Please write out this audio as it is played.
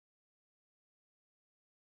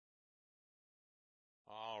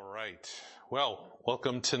right. Well,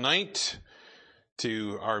 welcome tonight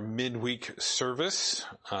to our midweek service.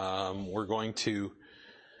 We're going to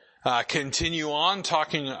continue on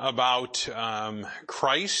talking about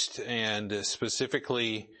Christ and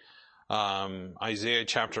specifically Isaiah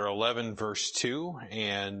chapter 11 verse 2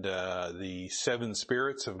 and the seven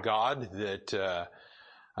spirits of God that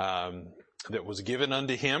was given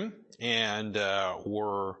unto him. And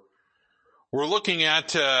we're looking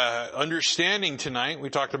at understanding tonight. We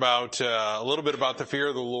talked about a little bit about the fear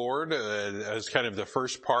of the Lord as kind of the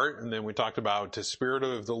first part, and then we talked about the Spirit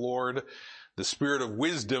of the Lord, the Spirit of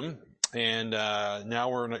wisdom, and now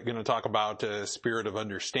we're going to talk about Spirit of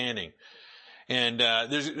understanding. And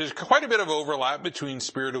there's quite a bit of overlap between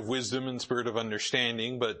Spirit of wisdom and Spirit of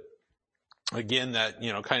understanding, but again, that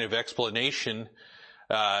kind of explanation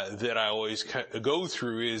that I always go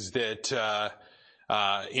through is that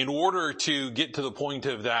in order to get to the point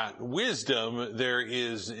of that wisdom, there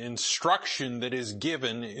is instruction that is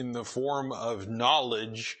given in the form of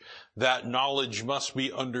knowledge. That knowledge must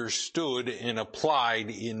be understood and applied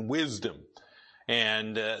in wisdom.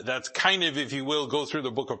 And that's kind of, if you will, go through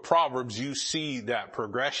the book of Proverbs, you see that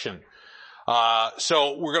progression.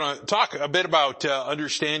 So we're going to talk a bit about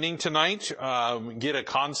understanding tonight, get a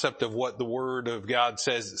concept of what the Word of God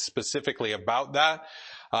says specifically about that.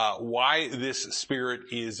 Why this Spirit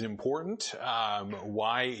is important,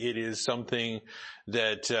 why it is something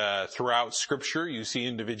that throughout Scripture you see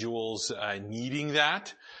individuals needing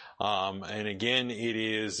that. And again, it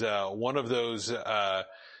is one of those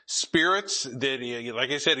spirits that,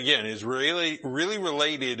 like I said again, is really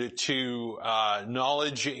related to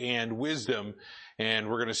knowledge and wisdom. And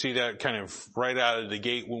we're going to see that kind of right out of the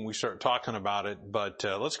gate when we start talking about it. But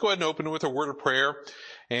let's go ahead and open with a word of prayer,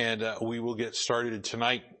 and we will get started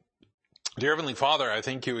tonight. Dear Heavenly Father, I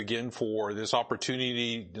thank you again for this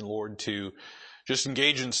opportunity, Lord, to just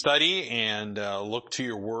engage in study and look to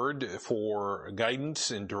your word for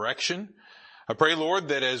guidance and direction. I pray, Lord,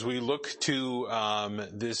 that as we look to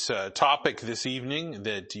this topic this evening,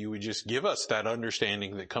 that you would just give us that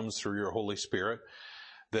understanding that comes through your Holy Spirit.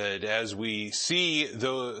 That as we see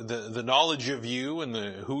the knowledge of you and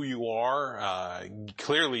who you are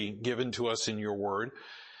clearly given to us in your word,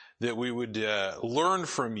 that we would learn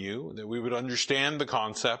from you, that we would understand the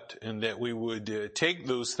concept, and that we would take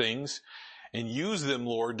those things and use them,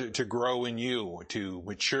 Lord, to grow in you, to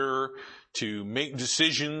mature, to make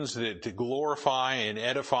decisions that to glorify and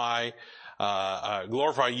edify,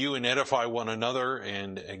 glorify you and edify one another.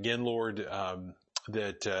 And again, Lord,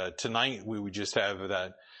 that tonight we would just have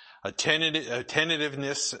that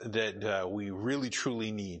attentiveness that we really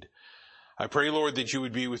truly need. I pray, Lord, that you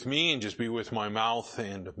would be with me and just be with my mouth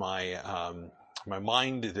and my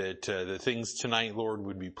mind, that the things tonight, Lord,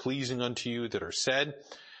 would be pleasing unto you that are said.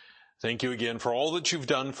 Thank you again for all that you've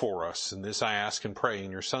done for us. And this I ask and pray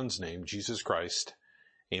in your Son's name, Jesus Christ.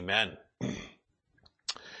 Amen.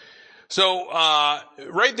 So,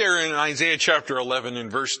 right there in Isaiah chapter 11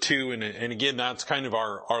 and verse 2, and again, that's kind of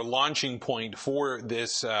our launching point for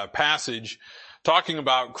this passage, talking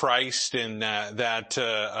about Christ and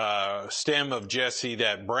that stem of Jesse,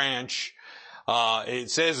 that branch. It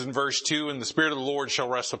says in verse 2, "And the Spirit of the Lord shall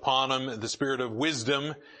rest upon him, the Spirit of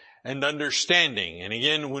wisdom and understanding." And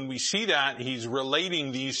again, when we see that, he's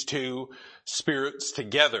relating these two spirits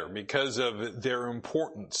together because of their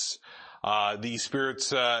importance. These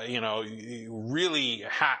spirits, really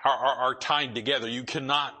are tied together. You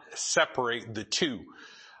cannot separate the two.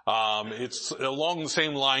 It's along the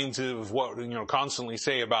same lines of what, constantly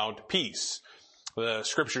say about peace. The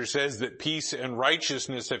scripture says that peace and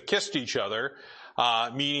righteousness have kissed each other,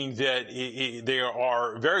 meaning that they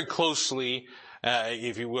are very closely,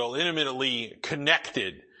 if you will, intimately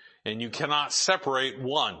connected, and you cannot separate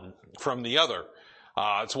one from the other.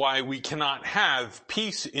 That's why we cannot have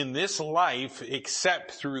peace in this life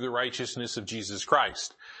except through the righteousness of Jesus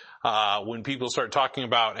Christ. When people start talking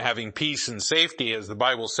about having peace and safety, as the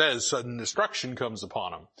Bible says, sudden destruction comes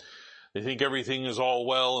upon them. They think everything is all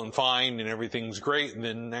well and fine and everything's great, and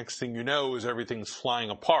then next thing you know is everything's flying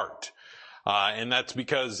apart. And that's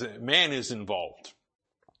because man is involved.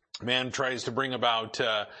 Man tries to bring about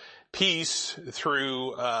peace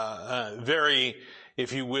through very,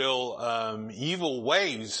 if you will, evil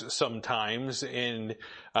ways sometimes, and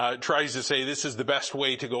tries to say this is the best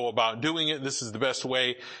way to go about doing it. This is the best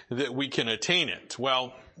way that we can attain it.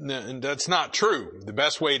 Well, that's not true. The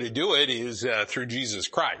best way to do it is through Jesus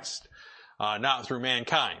Christ, not through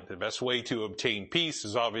mankind. The best way to obtain peace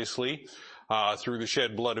is obviously through the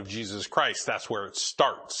shed blood of Jesus Christ. That's where it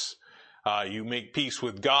starts. You make peace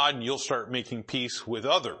with God, and you'll start making peace with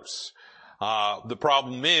others. The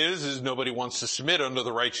problem is nobody wants to submit under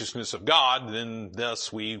the righteousness of God, then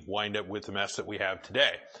thus we wind up with the mess that we have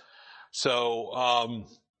today. So,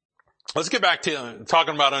 let's get back to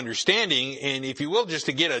talking about understanding, and if you will, just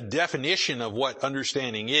to get a definition of what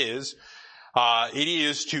understanding is, it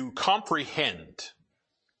is to comprehend.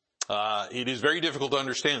 It is very difficult to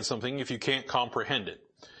understand something if you can't comprehend it.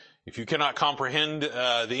 If you cannot comprehend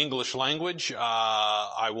the English language,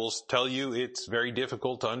 I will tell you it's very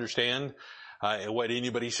difficult to understand what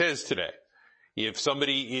anybody says today. If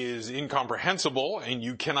somebody is incomprehensible and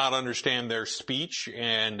you cannot understand their speech,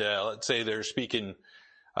 and let's say they're speaking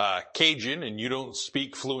Cajun and you don't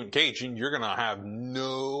speak fluent Cajun, you're going to have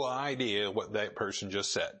no idea what that person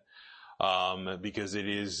just said, because it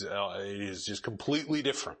is just completely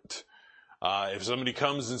different. If somebody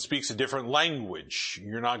comes and speaks a different language,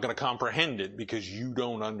 you're not going to comprehend it because you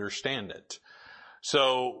don't understand it.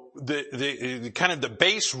 So the kind of the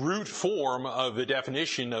base root form of the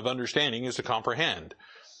definition of understanding is to comprehend.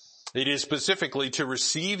 It is specifically to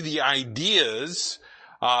receive the ideas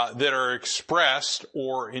that are expressed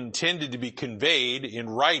or intended to be conveyed in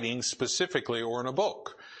writing specifically or in a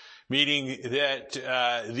book. Meaning that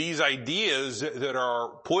these ideas that are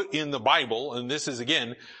put in the Bible, and this is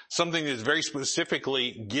again something that's very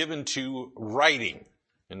specifically given to writing.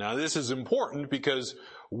 And now this is important because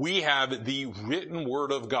we have the written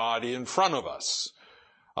Word of God in front of us.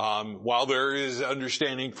 While there is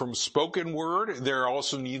understanding from spoken word, there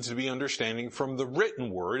also needs to be understanding from the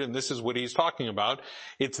written Word, and this is what he's talking about.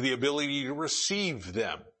 It's the ability to receive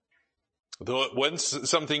them. Though once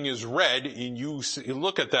something is read and you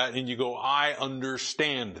look at that and you go, I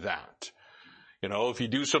understand that. You know, if you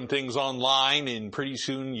do some things online and pretty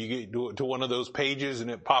soon you get to one of those pages and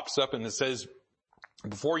it pops up and it says,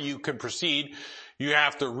 before you can proceed, you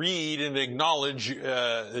have to read and acknowledge,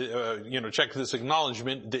 check this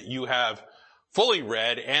acknowledgement that you have fully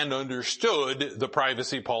read and understood the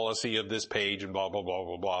privacy policy of this page and blah, blah, blah,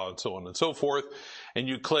 blah, blah, and so on and so forth. And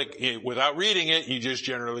you click it without reading it, you just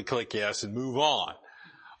generally click yes and move on.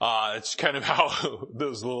 It's kind of how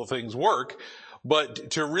those little things work.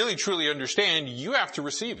 But to really truly understand, you have to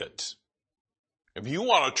receive it. If you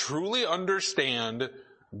want to truly understand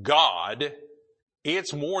God,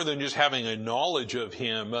 it's more than just having a knowledge of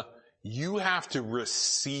Him. You have to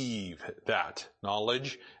receive that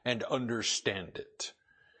knowledge and understand it.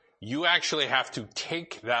 You actually have to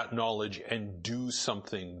take that knowledge and do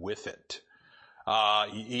something with it.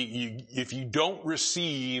 If you don't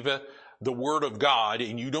receive the Word of God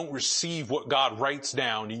and you don't receive what God writes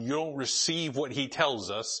down and you don't receive what He tells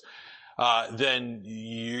us, then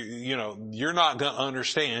you're not going to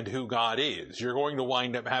understand who God is. You're going to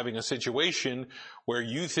wind up having a situation where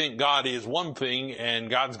you think God is one thing and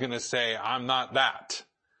God's going to say, I'm not that.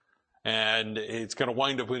 And it's going to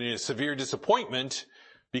wind up in a severe disappointment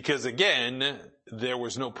because again, there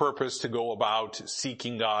was no purpose to go about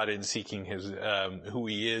seeking God and seeking His, who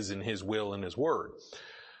He is and His will and His Word.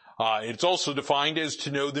 It's also defined as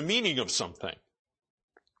to know the meaning of something.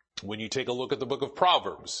 When you take a look at the book of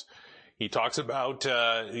Proverbs, he talks about,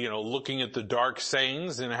 looking at the dark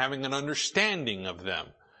sayings and having an understanding of them.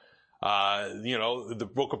 The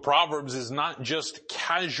book of Proverbs is not just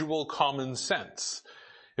casual common sense.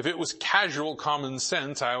 If it was casual common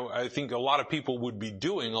sense, I think a lot of people would be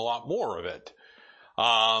doing a lot more of it.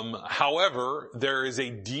 However, there is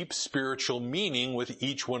a deep spiritual meaning with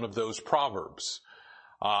each one of those proverbs.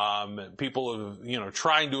 People have,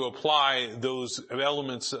 trying to apply those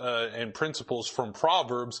elements and principles from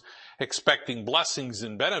Proverbs, expecting blessings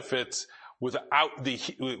and benefits without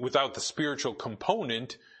the spiritual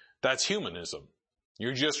component. That's humanism.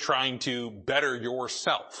 You're just trying to better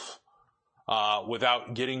yourself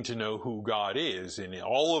without getting to know who God is. And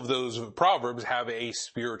all of those proverbs have a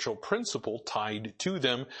spiritual principle tied to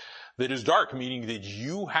them that is dark, meaning that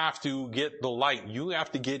you have to get the light. You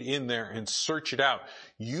have to get in there and search it out.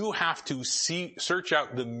 You have to search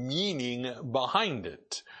out the meaning behind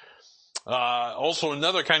it. Also,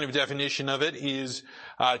 another kind of definition of it is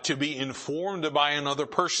to be informed by another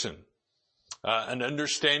person. An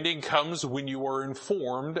understanding comes when you are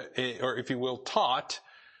informed, or if you will, taught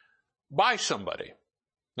by somebody.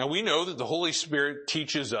 Now we know that the Holy Spirit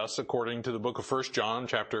teaches us according to the book of 1 John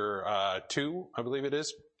chapter 2, I believe it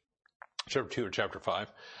is. Chapter 2 or chapter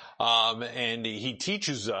 5. And He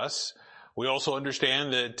teaches us. We also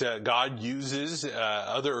understand that God uses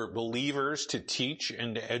other believers to teach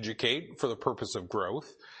and to educate for the purpose of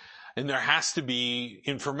growth. And there has to be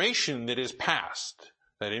information that is passed.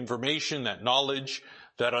 That information, that knowledge,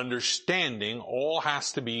 that understanding all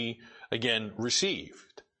has to be, again,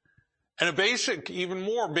 received. And a basic, even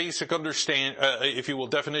more basic if you will,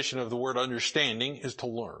 definition of the word understanding is to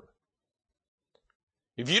learn.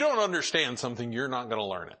 If you don't understand something, you're not going to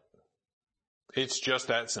learn it. It's just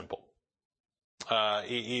that simple.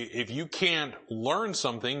 If you can't learn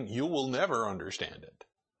something, you will never understand it.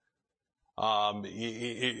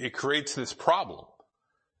 It creates this problem.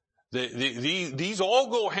 These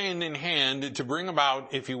all go hand in hand to bring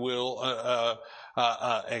about, if you will, a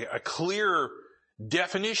clear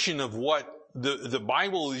definition of what the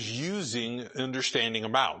Bible is using understanding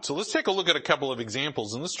about. So let's take a look at a couple of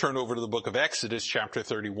examples, and let's turn over to the book of Exodus chapter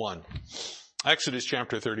 31. Exodus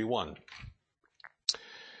chapter 31.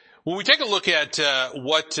 When we take a look at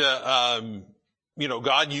what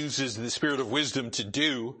God uses the spirit of wisdom to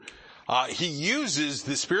do, he uses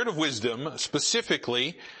the spirit of wisdom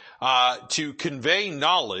specifically to convey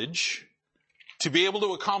knowledge, to be able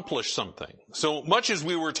to accomplish something. So much as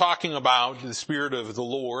we were talking about the Spirit of the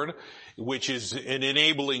Lord, which is an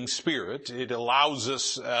enabling spirit, it allows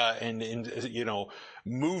us and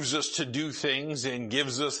moves us to do things and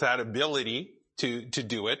gives us that ability to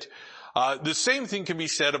do it. The same thing can be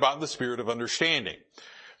said about the spirit of understanding.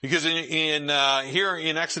 Because here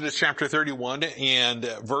in Exodus chapter 31 and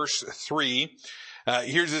verse 3,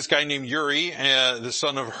 here's this guy named Uri, the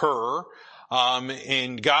son of Hur.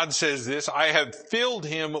 And God says this, I have filled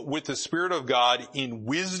him with the Spirit of God in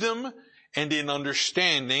wisdom and in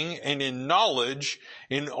understanding and in knowledge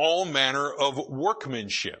in all manner of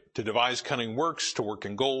workmanship, to devise cunning works, to work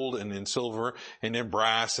in gold and in silver and in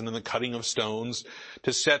brass and in the cutting of stones,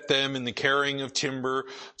 to set them in the carrying of timber,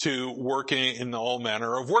 to work in all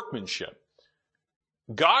manner of workmanship.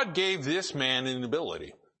 God gave this man an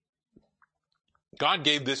ability. God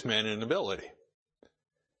gave this man an ability.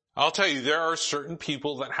 I'll tell you, there are certain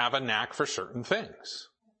people that have a knack for certain things.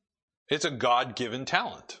 It's a God-given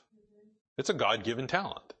talent. It's a God-given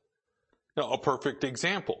talent. A perfect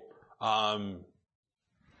example.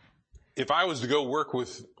 If I was to go work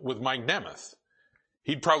with Mike Nemeth,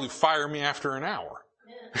 he'd probably fire me after an hour.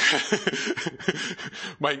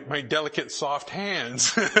 my delicate soft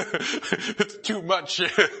hands. It's too much.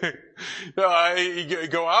 I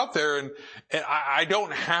go out there and I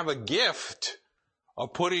don't have a gift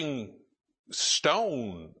of putting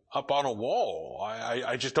stone up on a wall.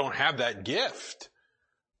 I just don't have that gift.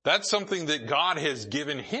 That's something that God has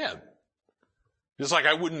given him. Just like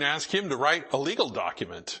I wouldn't ask him to write a legal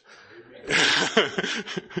document. I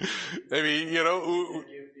mean,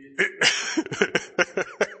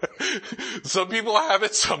 some people have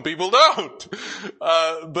it, some people don't.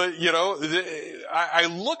 But I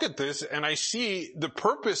look at this and I see the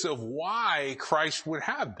purpose of why Christ would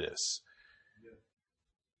have this.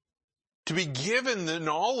 To be given the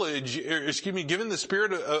knowledge, given the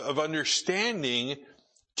spirit of understanding,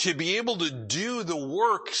 to be able to do the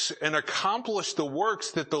works and accomplish the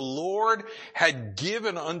works that the Lord had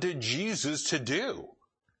given unto Jesus to do.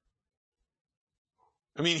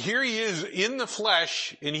 I mean, here he is in the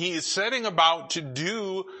flesh, and he is setting about to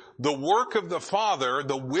do the work of the Father,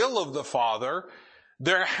 the will of the Father.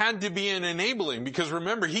 There had to be an enabling, because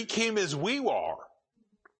remember, he came as we are.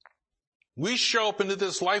 We show up into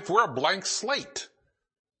this life, we're a blank slate.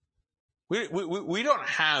 We don't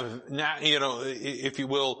have, if you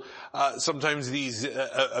will, sometimes these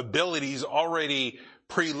abilities already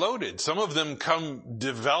preloaded. Some of them come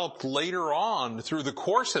developed later on through the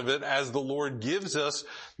course of it as the Lord gives us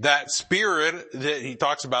that spirit that he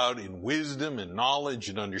talks about in wisdom and knowledge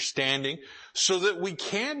and understanding so that we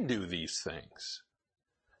can do these things.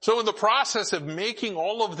 So in the process of making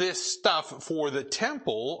all of this stuff for the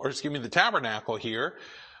temple, the tabernacle here,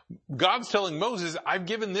 God's telling Moses, I've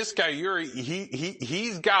given this guy Uri,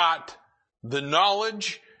 he's got the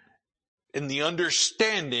knowledge and the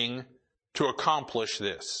understanding to accomplish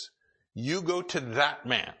this. You go to that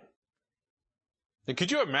man. And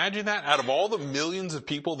could you imagine that? Out of all the millions of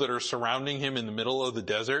people that are surrounding him in the middle of the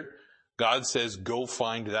desert, God says, go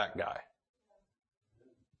find that guy.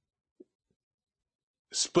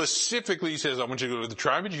 Specifically, he says, I want you to go to the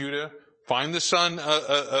tribe of Judah, find the son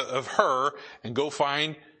of Hur, and go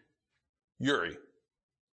find Uri.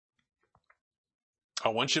 I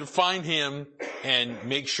want you to find him and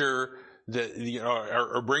make sure that,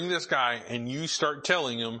 or bring this guy and you start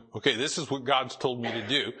telling him, okay, this is what God's told me to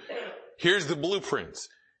do. Here's the blueprints.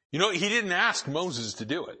 He didn't ask Moses to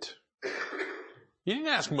do it. He didn't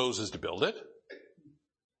ask Moses to build it.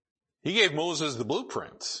 He gave Moses the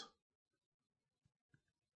blueprints.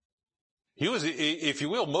 He was, if you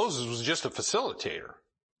will, Moses was just a facilitator,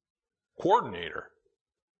 coordinator.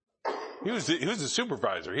 He was the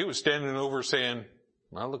supervisor. He was standing over saying,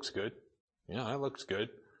 well, that looks good. Yeah, that looks good.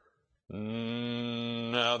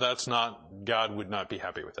 No, God would not be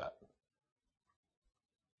happy with that.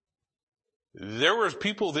 There were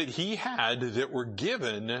people that he had that were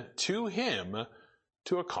given to him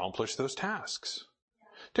to accomplish those tasks.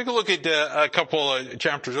 Take a look at a couple of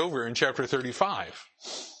chapters over in chapter 35.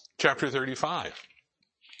 Chapter 35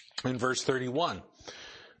 in verse 31.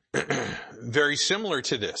 Very similar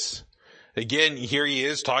to this. Again, here he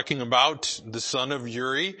is talking about the son of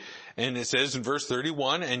Uri, and it says in verse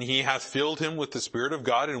 31, and he hath filled him with the Spirit of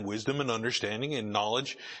God and wisdom and understanding and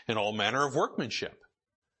knowledge and all manner of workmanship.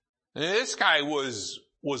 And this guy was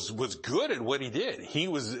good at what he did. He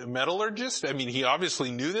was a metallurgist. I mean, he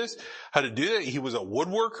obviously knew how to do that. He was a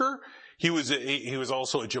woodworker. He was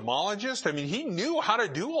also a gemologist. I mean, he knew how to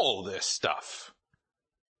do all this stuff.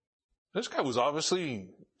 This guy was obviously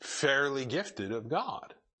fairly gifted of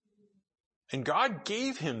God. And God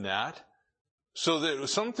gave him that so that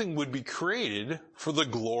something would be created for the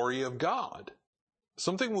glory of God.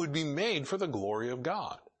 Something would be made for the glory of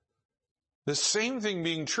God. The same thing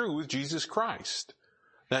being true with Jesus Christ.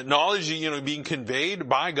 That knowledge, being conveyed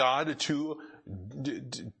by God to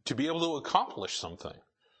be able to accomplish something.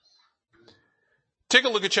 Take a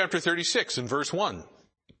look at chapter 36 and verse 1.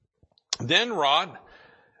 Then wrought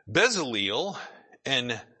Bezaleel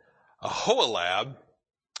and Aholiab,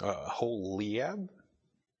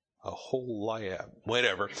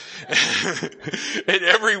 whatever, and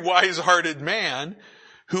every wise-hearted man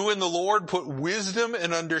who in the Lord put wisdom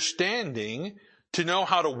and understanding to know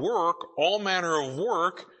how to work all manner of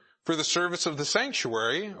work for the service of the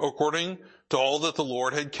sanctuary according to all that the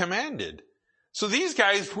Lord had commanded. So these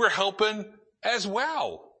guys were helping as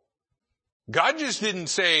well. God just didn't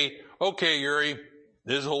say, okay, Uri,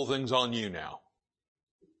 this whole thing's on you now.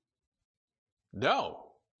 No.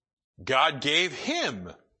 God gave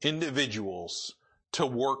him individuals to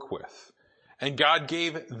work with. And God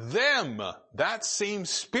gave them that same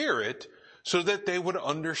Spirit so that they would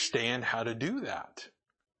understand how to do that.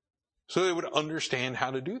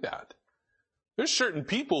 There's certain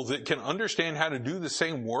people that can understand how to do the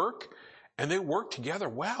same work, and they work together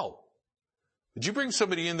well. Did you bring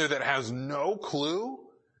somebody in there that has no clue?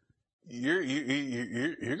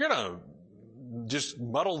 You're gonna just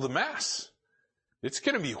muddle the mess. It's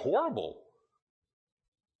gonna be horrible.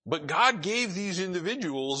 But God gave these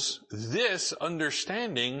individuals this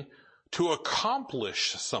understanding to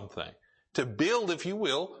accomplish something, to build, if you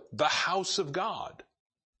will, the house of God.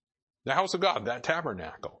 The house of God, that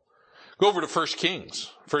tabernacle. Go over to 1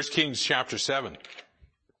 Kings. 1 Kings chapter 7.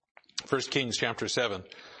 1 Kings chapter 7.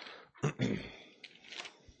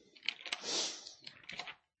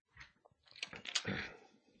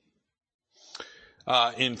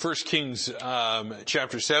 In 1 Kings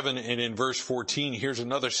chapter 7 and in verse 14, here's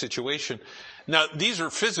another situation. Now, these are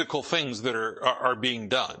physical things that are being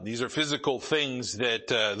done. These are physical things that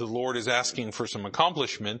the Lord is asking for some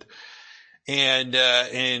accomplishment. And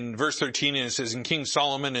in verse 13, it says, and King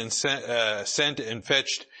Solomon sent and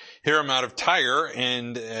fetched Hiram out of Tyre,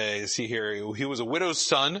 and see here, he was a widow's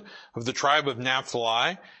son of the tribe of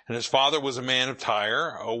Naphtali, and his father was a man of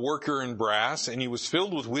Tyre, a worker in brass, and he was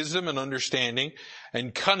filled with wisdom and understanding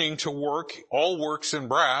and cunning to work all works in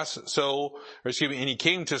brass. And he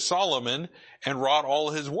came to Solomon and wrought all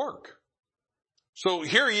his work. So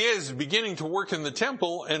here he is beginning to work in the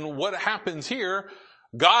temple, and what happens here?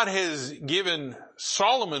 God has given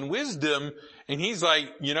Solomon wisdom, and he's like,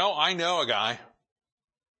 I know a guy.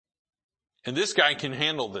 And this guy can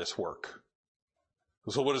handle this work.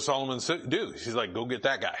 So what does Solomon do? He's like, go get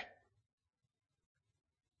that guy.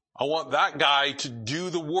 I want that guy to do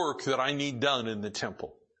the work that I need done in the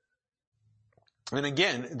temple. And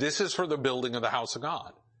again, this is for the building of the house of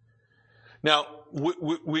God. Now,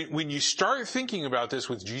 when you start thinking about this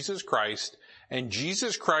with Jesus Christ, and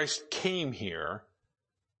Jesus Christ came here,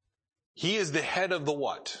 he is the head of the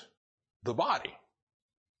what? The body.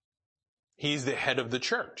 He's the head of the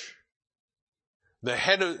church. The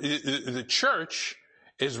head of the church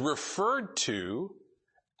is referred to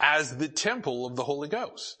as the temple of the Holy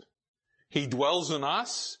Ghost. He dwells in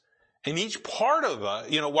us, and each part of us,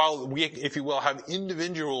 while we, if you will, have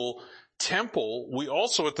individual temple, we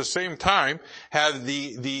also at the same time have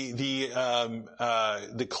the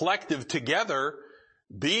collective together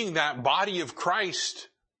being that body of Christ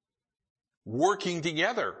working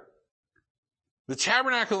together. The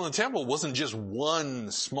tabernacle and the temple wasn't just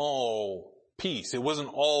one small piece. It wasn't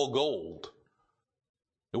all gold.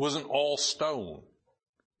 It wasn't all stone.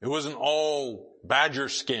 It wasn't all badger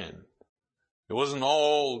skin. It wasn't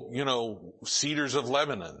all, cedars of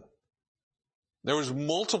Lebanon. There was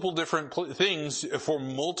multiple different things for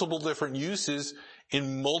multiple different uses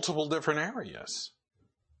in multiple different areas.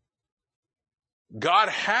 God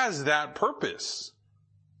has that purpose.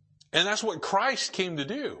 And that's what Christ came to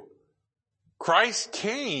do. Christ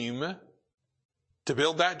came to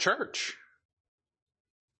build that church.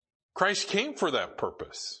 Christ came for that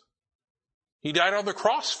purpose. He died on the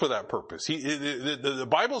cross for that purpose. The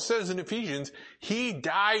Bible says in Ephesians, He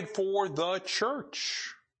died for the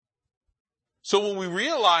church. So when we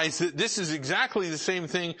realize that this is exactly the same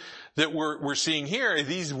thing that we're seeing here,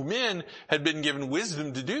 these men had been given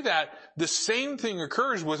wisdom to do that, the same thing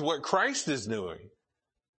occurs with what Christ is doing.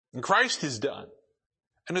 And Christ has done.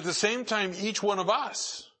 And at the same time, each one of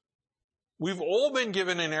us, we've all been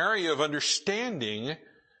given an area of understanding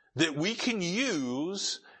that we can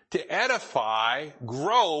use to edify,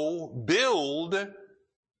 grow, build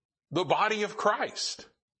the body of Christ.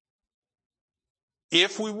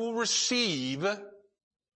 If we will receive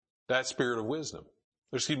that spirit of wisdom.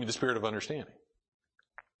 The spirit of understanding.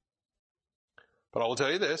 But I will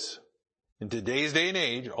tell you this, in today's day and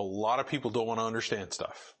age, a lot of people don't want to understand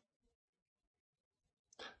stuff.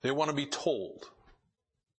 They want to be told.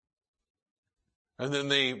 And then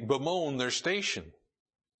they bemoan their station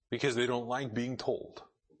because they don't like being told.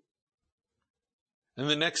 And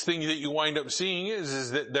the next thing that you wind up seeing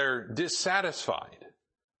is that they're dissatisfied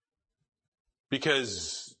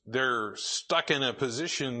because they're stuck in a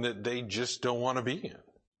position that they just don't want to be in.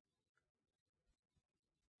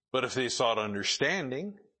 But if they sought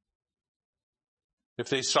understanding, if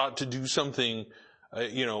they sought to do something,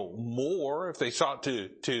 more, if they sought to,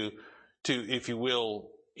 if you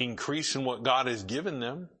will, increase in what God has given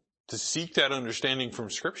them, to seek that understanding from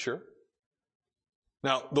Scripture.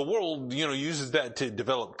 Now, the world, uses that to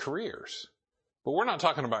develop careers. But we're not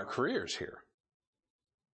talking about careers here.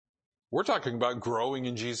 We're talking about growing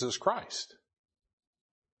in Jesus Christ.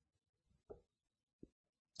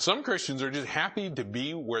 Some Christians are just happy to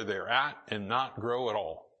be where they're at and not grow at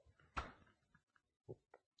all.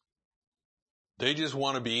 They just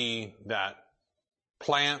want to be that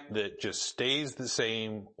plant that just stays the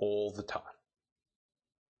same all the time.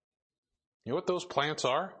 You know what those plants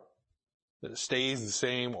are? That stays the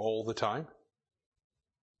same all the time?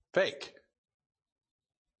 Fake.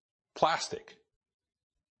 Plastic.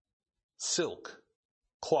 Silk.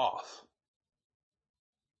 Cloth.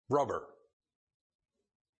 Rubber.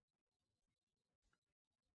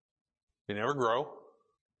 They never grow.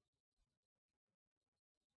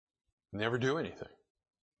 Never do anything.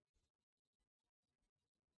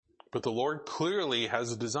 But the Lord clearly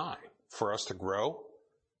has a design for us to grow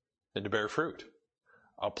and to bear fruit.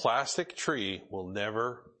 A plastic tree will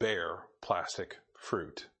never bear plastic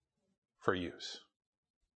fruit for use.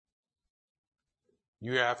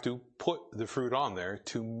 You have to put the fruit on there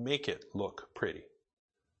to make it look pretty.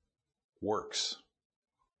 Works.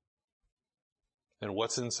 And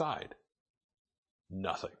what's inside?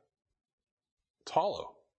 Nothing. It's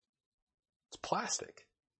hollow. It's plastic.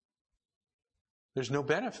 There's no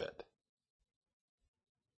benefit.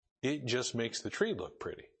 It just makes the tree look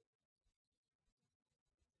pretty.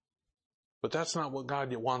 But that's not what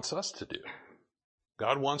God wants us to do.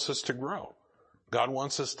 God wants us to grow. God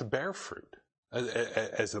wants us to bear fruit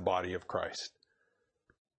as the body of Christ.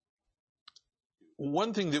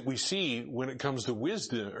 One thing that we see when it comes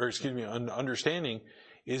to understanding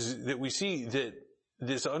is that we see that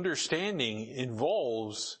this understanding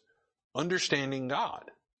involves understanding God.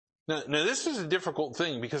 Now this is a difficult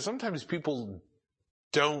thing because sometimes people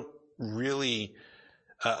don't really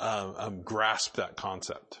grasp that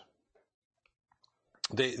concept.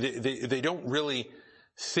 They don't really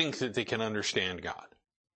think that they can understand God.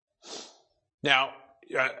 Now,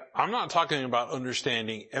 I'm not talking about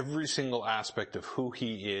understanding every single aspect of who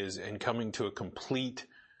He is and coming to a complete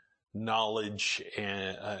knowledge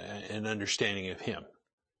and understanding of Him.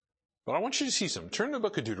 But I want you to see something. Turn to the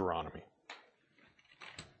book of Deuteronomy.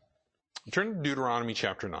 Turn to Deuteronomy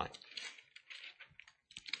chapter 9.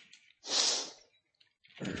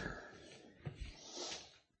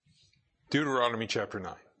 Deuteronomy chapter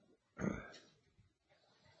 9.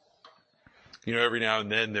 Every now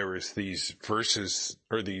and then there was these verses,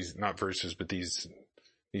 or these, not verses, but these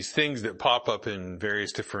things that pop up in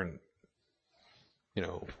various different,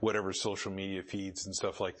 whatever social media feeds and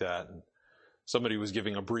stuff like that. And somebody was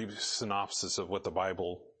giving a brief synopsis of what the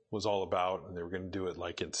Bible was all about, and they were going to do it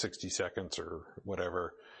like in 60 seconds or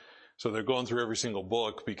whatever. So they're going through every single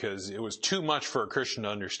book because it was too much for a Christian to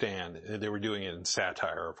understand. They were doing it in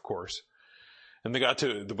satire, of course. And they got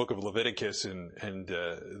to the book of Leviticus, and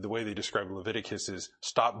the way they describe Leviticus is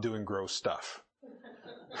stop doing gross stuff.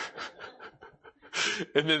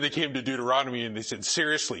 And then they came to Deuteronomy and they said,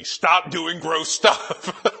 seriously, stop doing gross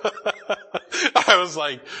stuff. I was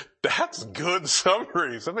like, that's good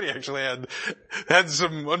summary. Somebody actually had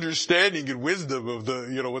some understanding and wisdom of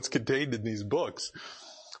what's contained in these books.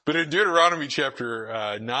 But in Deuteronomy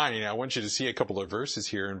chapter 9, I want you to see a couple of verses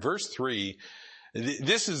here. In verse 3,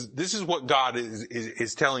 this is what God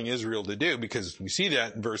is telling Israel to do, because we see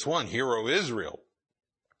that in verse 1, Hear, O Israel.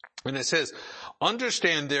 And it says,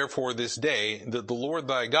 Understand therefore this day that the Lord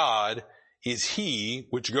thy God is he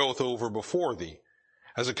which goeth over before thee.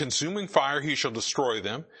 As a consuming fire he shall destroy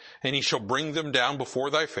them, and he shall bring them down before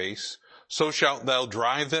thy face. So shalt thou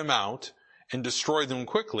drive them out, and destroy them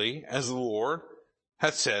quickly, as the Lord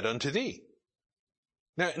hath said unto thee.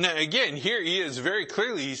 Now again, here he is very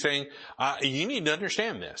clearly, he's saying, you need to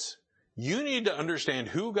understand this. You need to understand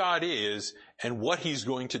who God is and what he's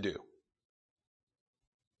going to do.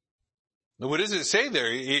 Now, what does it say there?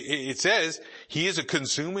 It says, he is a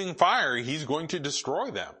consuming fire. He's going to destroy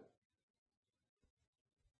them.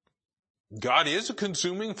 God is a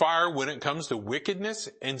consuming fire when it comes to wickedness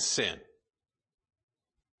and sin.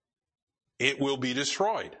 It will be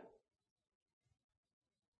destroyed.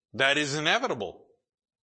 That is inevitable.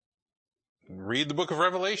 Read the book of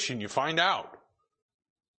Revelation, you find out.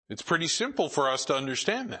 It's pretty simple for us to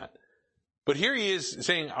understand that. But here he is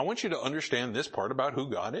saying, I want you to understand this part about who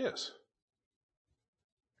God is.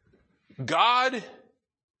 God,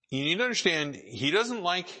 you need to understand, he doesn't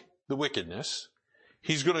like the wickedness.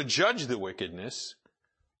 He's going to judge the wickedness,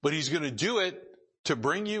 but he's going to do it to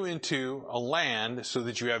bring you into a land so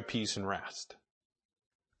that you have peace and rest.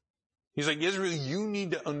 He's like, Israel, you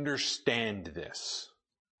need to understand this.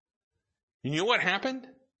 And you know what happened?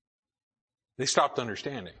 They stopped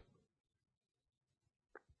understanding.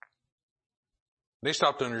 They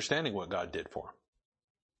stopped understanding what God did for them.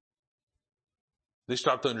 They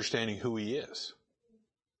stopped understanding who he is.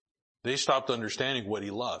 They stopped understanding what he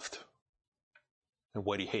loved and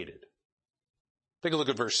what he hated. Take a look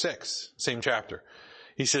at verse 6, same chapter.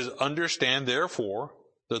 He says, Understand therefore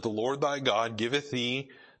that the Lord thy God giveth thee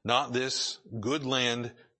not this good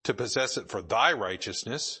land to possess it for thy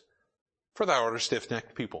righteousness, for thou art a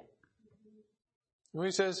stiff-necked people. And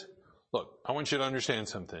he says, look, I want you to understand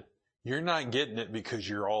something. You're not getting it because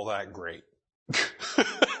you're all that great.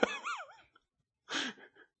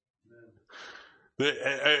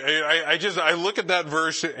 I look at that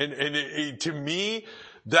verse and to me,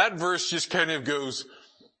 that verse just kind of goes,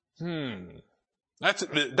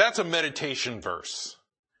 that's a meditation verse.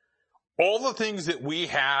 All the things that we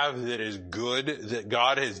have that is good, that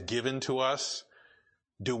God has given to us,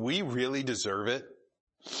 do we really deserve it?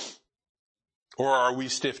 Or are we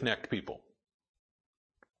stiff-necked people?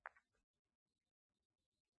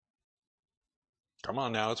 Come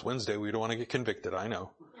on now, it's Wednesday. We don't want to get convicted, I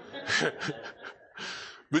know.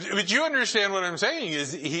 But you understand what I'm saying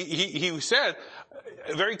is he said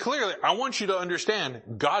very clearly, I want you to understand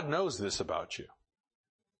God knows this about you.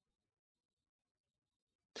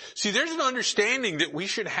 See, there's an understanding that we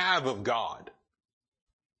should have of God.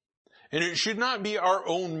 And it should not be our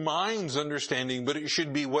own mind's understanding, but it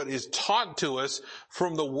should be what is taught to us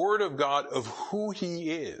from the Word of God of who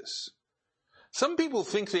he is. Some people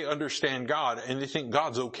think they understand God and they think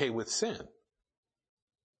God's okay with sin.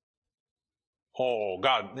 Oh,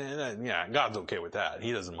 God, yeah, God's okay with that.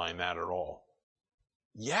 He doesn't mind that at all.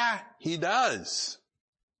 Yeah, he does.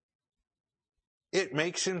 It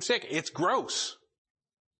makes him sick. It's gross.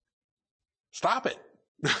 Stop it.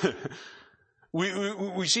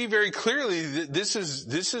 We see very clearly that this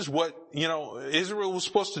is what, Israel was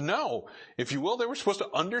supposed to know. If you will, they were supposed to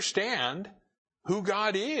understand who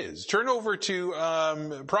God is. Turn over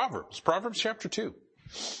to Proverbs chapter 2.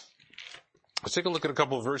 Let's take a look at a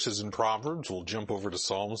couple of verses in Proverbs. We'll jump over to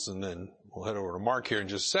Psalms and then we'll head over to Mark here in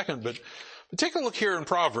just a second. But take a look here in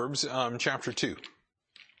Proverbs chapter 2.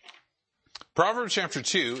 Proverbs chapter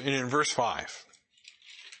 2 and in verse 5.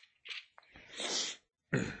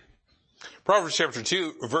 Proverbs chapter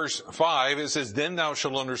 2 verse 5, it says, Then thou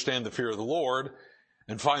shalt understand the fear of the Lord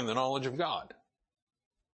and find the knowledge of God.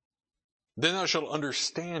 Then thou shalt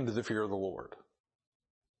understand the fear of the Lord.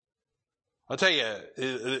 I'll tell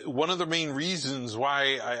you, one of the main reasons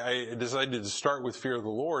why I decided to start with fear of the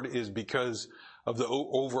Lord is because of the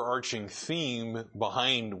overarching theme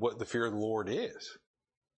behind what the fear of the Lord is.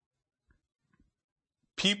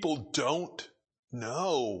 People don't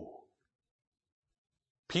know.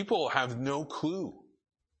 People have no clue.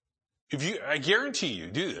 I guarantee you,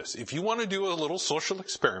 do this. If you want to do a little social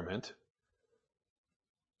experiment,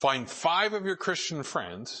 find 5 of your Christian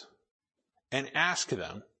friends and ask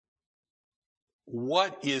them,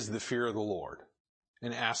 what is the fear of the Lord?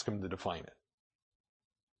 And ask them to define it.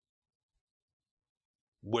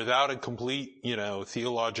 Without a complete,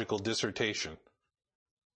 theological dissertation.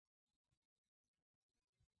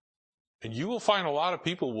 And you will find a lot of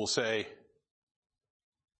people will say,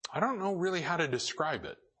 I don't know really how to describe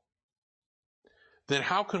it. Then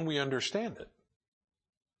how can we understand it?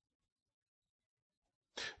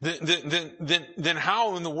 Then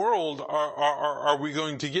how in the world are we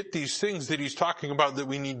going to get these things that he's talking about that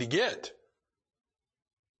we need to get?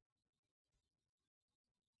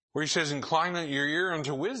 Where he says, incline your ear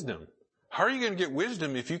unto wisdom. How are you going to get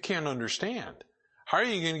wisdom if you can't understand? How are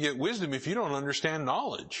you going to get wisdom if you don't understand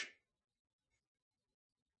knowledge?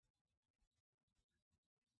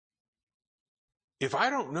 If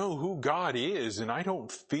I don't know who God is and I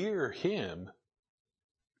don't fear him,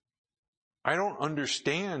 I don't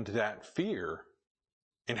understand that fear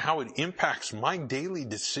and how it impacts my daily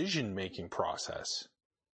decision-making process,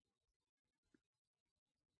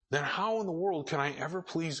 then how in the world can I ever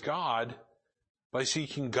please God by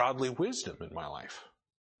seeking godly wisdom in my life?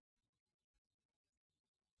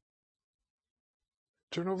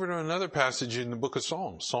 Turn over to another passage in the book of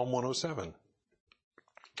Psalms, Psalm 107.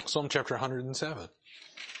 Psalm chapter 107.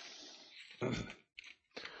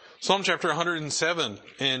 Psalm chapter 107,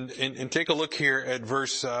 and take a look here at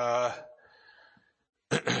verse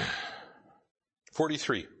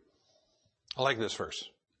 43. I like this verse.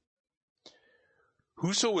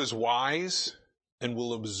 Whoso is wise and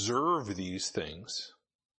will observe these things,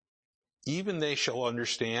 even they shall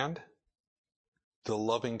understand the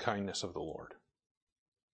loving kindness of the Lord.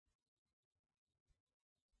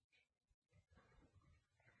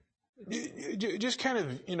 Just kind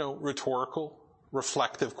of, rhetorical,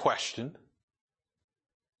 reflective question.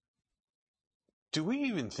 Do we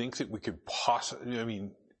even think that we could possibly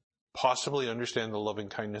understand the loving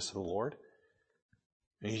kindness of the Lord?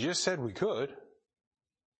 And he just said we could.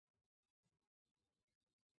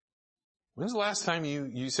 When's the last time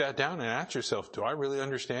you sat down and asked yourself, do I really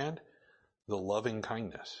understand the loving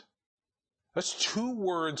kindness? That's two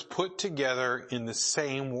words put together in the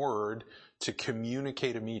same word to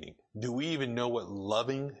communicate a meaning. Do we even know what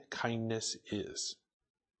loving kindness is?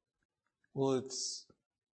 Well,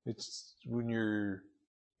 it's when you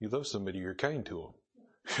love somebody, you're kind to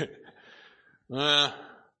them. A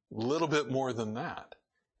little bit more than that.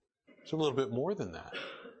 It's a little bit more than that.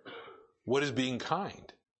 What is being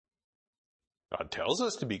kind? God tells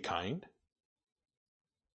us to be kind.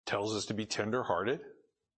 Tells us to be tender-hearted.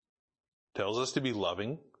 Tells us to be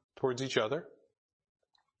loving towards each other.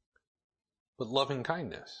 But loving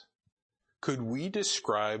kindness. Could we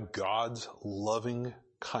describe God's loving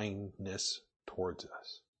kindness towards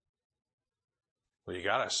us? Well, you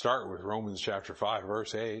gotta start with Romans chapter 5,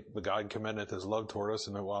 verse 8. But God commendeth his love toward us,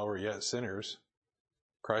 and that while we're yet sinners,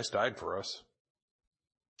 Christ died for us.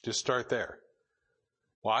 Just start there.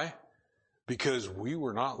 Why? Because we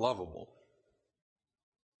were not lovable.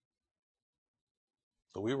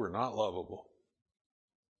 We were not lovable.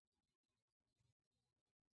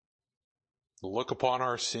 To look upon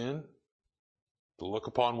our sin, to look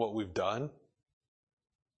upon what we've done,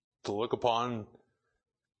 to look upon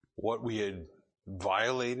what we had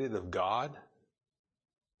violated of God,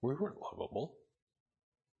 we weren't lovable.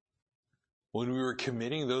 When we were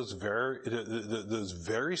committing those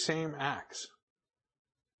very same acts,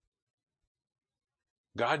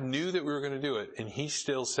 God knew that we were going to do it, and he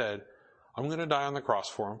still said, I'm going to die on the cross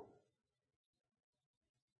for him.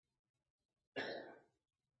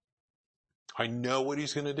 I know what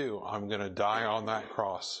he's going to do. I'm going to die on that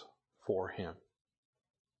cross for him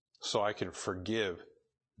so I can forgive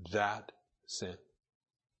that sin.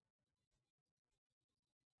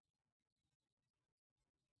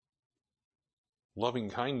 Loving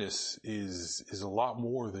kindness is a lot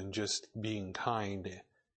more than just being kind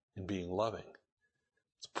and being loving.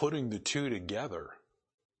 It's putting the two together.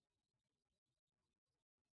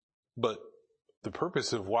 But the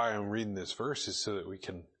purpose of why I'm reading this verse is so that we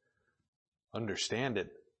can understand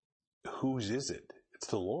it. Whose is it? It's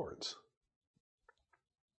the Lord's.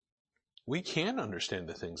 We can understand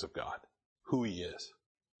the things of God, who he is.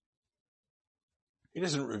 He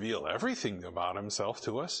doesn't reveal everything about himself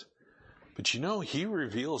to us, but he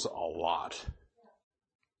reveals a lot.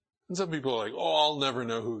 And some people are like, I'll never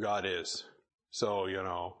know who God is. So,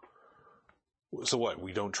 so what?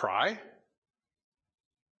 We don't try?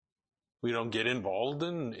 We don't get involved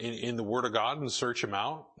in the Word of God and search him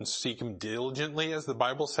out and seek him diligently, as the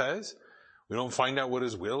Bible says. We don't find out what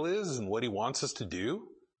his will is and what he wants us to do.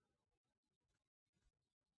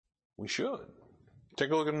 We should.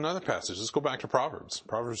 Take a look at another passage. Let's go back to Proverbs.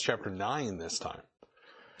 Proverbs chapter 9 this time.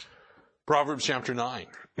 Proverbs chapter 9.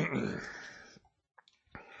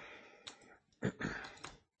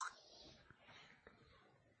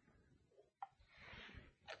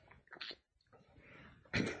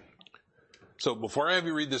 So before I have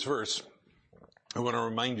you read this verse, I want to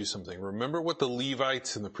remind you something. Remember what the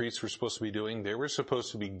Levites and the priests were supposed to be doing? They were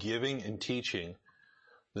supposed to be giving and teaching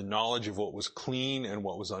the knowledge of what was clean and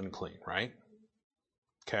what was unclean, right?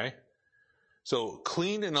 Okay? So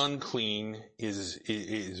clean and unclean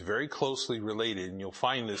is very closely related, and you'll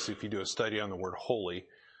find this if you do a study on the word holy.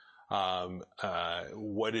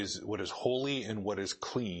 What is holy and what is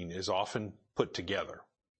clean is often put together.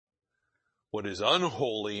 What is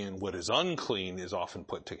unholy and what is unclean is often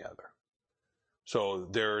put together. So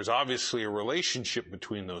there's obviously a relationship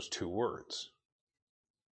between those two words.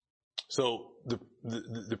 So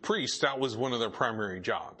the priests, that was one of their primary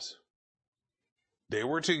jobs. They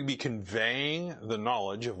were to be conveying the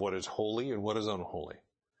knowledge of what is holy and what is unholy.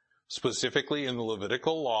 Specifically in the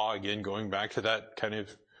Levitical law, again, going back to that kind of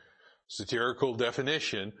satirical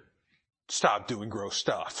definition, stop doing gross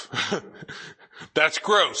stuff. That's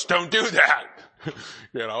gross. Don't do that.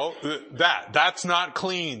 That's not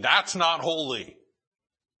clean. That's not holy.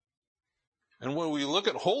 And when we look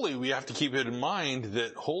at holy, we have to keep it in mind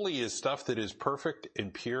that holy is stuff that is perfect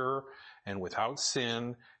and pure and without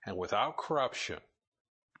sin and without corruption.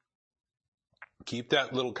 Keep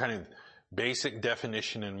that little kind of basic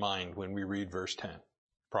definition in mind when we read verse 10.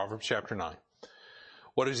 Proverbs chapter 9.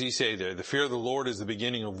 What does he say there? The fear of the Lord is the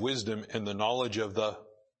beginning of wisdom, and the knowledge of the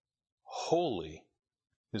holy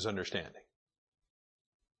is understanding.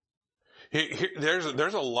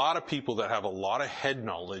 There's a lot of people that have a lot of head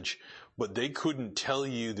knowledge, but they couldn't tell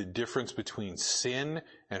you the difference between sin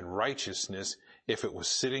and righteousness if it was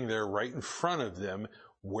sitting there right in front of them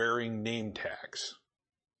wearing name tags.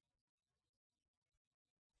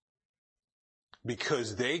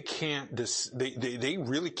 Because they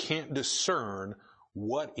really can't discern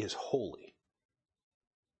what is holy.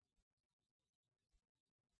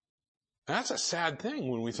 That's a sad thing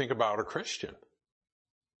when we think about a Christian.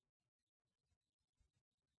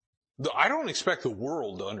 I don't expect the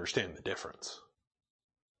world to understand the difference.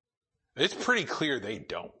 It's pretty clear they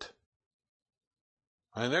don't.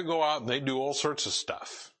 And they go out and they do all sorts of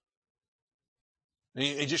stuff.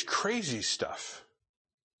 And just crazy stuff.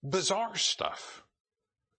 Bizarre stuff.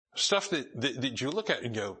 Stuff that you look at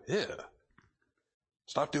and go, yeah,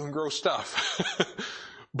 stop doing gross stuff.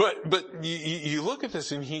 But you look at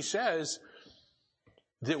this and he says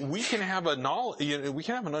that we can have we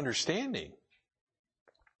can have an understanding.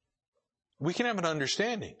 We can have an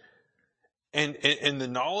understanding. And the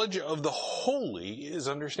knowledge of the holy is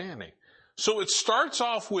understanding. So it starts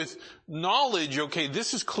off with knowledge, okay,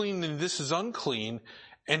 this is clean and this is unclean,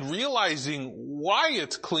 and realizing why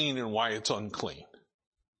it's clean and why it's unclean.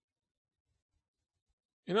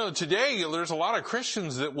 Today there's a lot of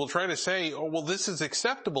Christians that will try to say, oh, well, this is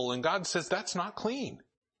acceptable, and God says that's not clean.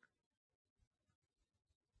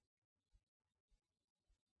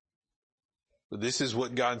 But this is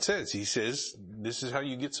what God says. He says, this is how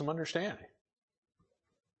you get some understanding.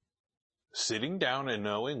 Sitting down and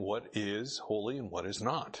knowing what is holy and what is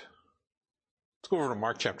not. Let's go over to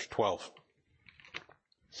Mark chapter 12.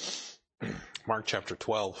 Mark chapter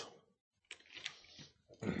 12.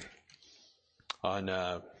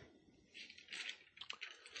 On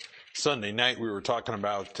Sunday night, we were talking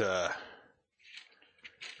about the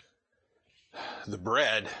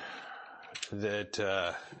bread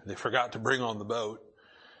that they forgot to bring on the boat.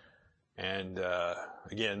 And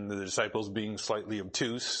again, the disciples, being slightly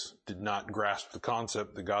obtuse, did not grasp the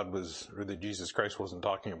concept that that Jesus Christ wasn't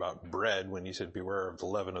talking about bread when he said, beware of the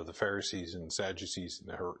leaven of the Pharisees and Sadducees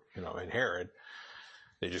and Herod.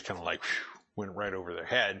 They just kind of went right over their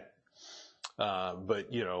head. But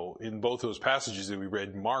in both those passages that we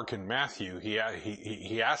read, Mark and Matthew, he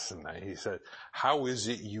asked them that. He said, how is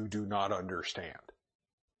it you do not understand?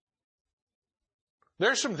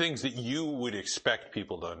 There are some things that you would expect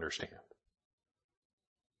people to understand.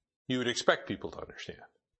 You would expect people to understand.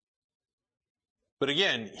 But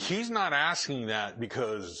again, he's not asking that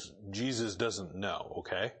because Jesus doesn't know,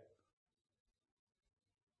 okay?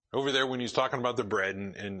 Over there when he's talking about the bread,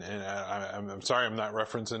 and I'm sorry I'm not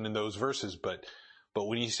referencing in those verses, but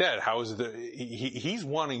when he said, how is it, he's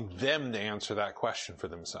wanting them to answer that question for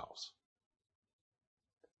themselves.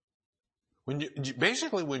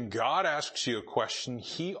 When God asks you a question,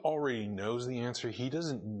 he already knows the answer. He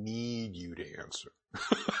doesn't need you to answer.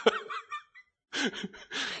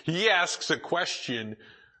 He asks a question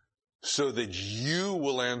so that you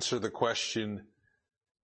will answer the question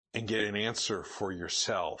and get an answer for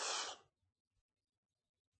yourself.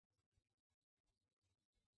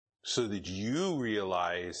 So that you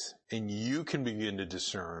realize and you can begin to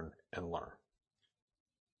discern and learn.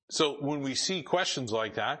 So when we see questions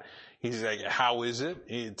like that, He's like, how is it?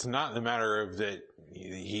 It's not a matter of that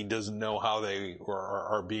he doesn't know how they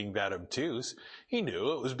are being that obtuse. He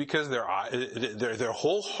knew it was because their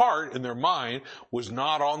whole heart and their mind was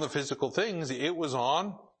not on the physical things. It was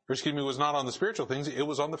was not on the spiritual things. It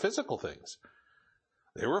was on the physical things.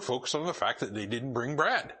 They were focused on the fact that they didn't bring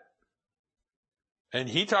bread. And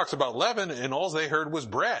he talks about leaven, and all they heard was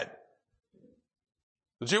bread.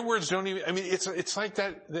 The two words don't even, I mean, it's like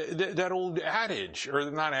that old adage, or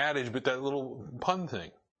not adage, but that little pun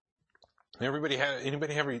thing. Anybody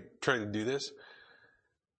ever try to do this?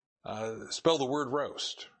 Spell the word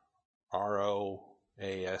roast.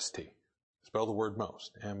 R-O-A-S-T. Spell the word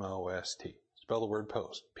most. M-O-S-T. Spell the word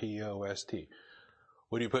post. P-O-S-T.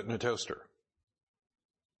 What do you put in a toaster?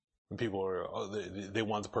 And people they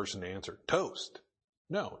want the person to answer. Toast.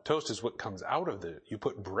 No, toast is what comes out of you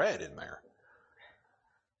put bread in there.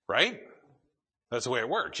 Right? That's the way it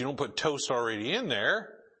works. You don't put toast already in there.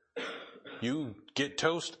 You get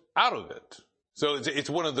toast out of it. So it's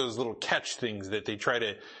one of those little catch things that they try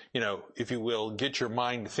to, if you will, get your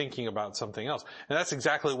mind thinking about something else. And that's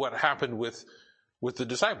exactly what happened with the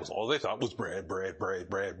disciples. All they thought was bread, bread, bread,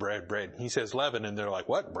 bread, bread, bread. He says leaven, and they're like,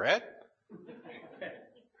 what? Bread?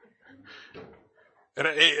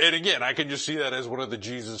 And again, I can just see that as one of the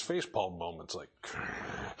Jesus facepalm moments, like.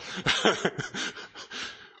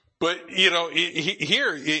 But,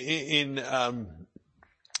 here in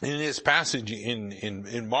this passage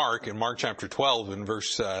in Mark chapter 12 and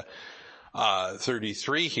verse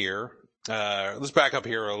 33 here, let's back up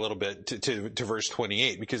here a little bit to verse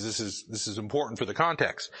 28, because this is important for the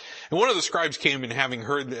context. And one of the scribes came, and having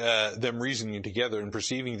heard them reasoning together and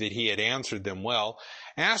perceiving that he had answered them well,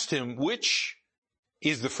 asked him, which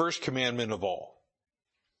is the first commandment of all?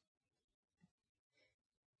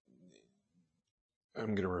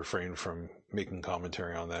 I'm going to refrain from making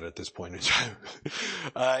commentary on that at this point in time.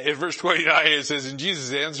 In verse 29 it says, and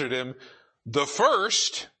Jesus answered him, the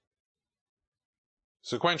first,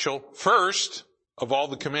 sequential, first of all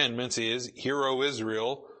the commandments is, Hear, O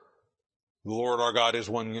Israel, the Lord our God is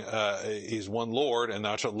one Lord, and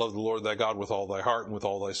thou shalt love the Lord thy God with all thy heart and with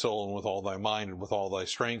all thy soul and with all thy mind and with all thy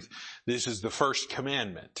strength. This is the first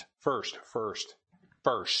commandment. First.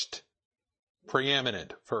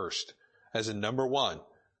 Preeminent, first. As in number one.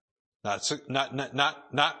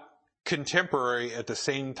 Not contemporary at the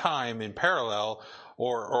same time in parallel,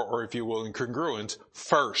 or if you will, in congruence,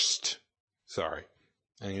 first. Sorry.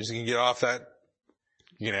 And you're just going to get off that.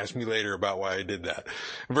 You can ask me later about why I did that.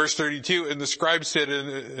 Verse 32, and the scribe said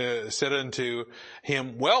unto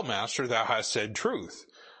him, well, master, thou hast said truth.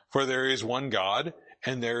 For there is one God,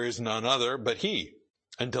 and there is none other but he.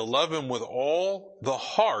 And to love him with all the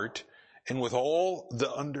heart, and with all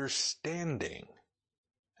the understanding,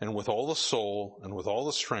 and with all the soul, and with all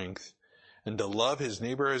the strength, and to love his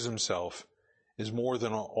neighbor as himself, is more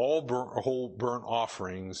than all whole burnt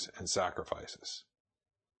offerings and sacrifices.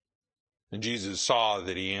 And Jesus saw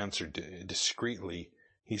that he answered discreetly.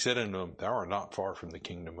 He said unto him, thou art not far from the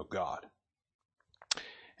kingdom of God.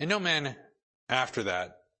 And no man after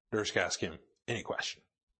that durst ask him any question.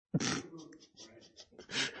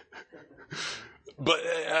 But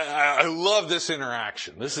I love this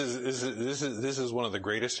interaction. This is one of the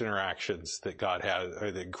greatest interactions that God has,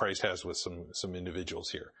 or that Christ has with some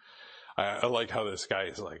individuals here. I like how this guy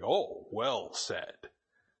is like, oh, well said.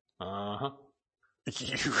 Uh-huh.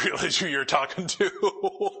 You realize who you're talking to?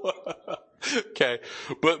 Okay.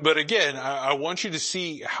 But again, I want you to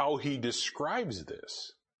see how he describes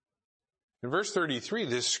this. In verse 33,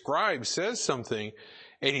 this scribe says something,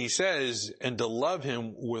 and he says, and to love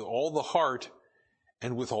him with all the heart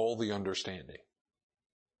and with all the understanding.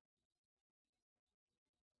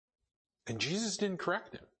 And Jesus didn't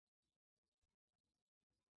correct him.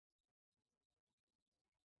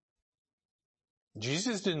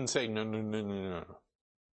 Jesus didn't say, no.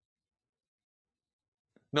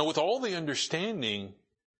 No, with all the understanding,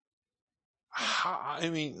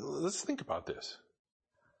 let's think about this.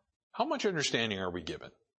 How much understanding are we given?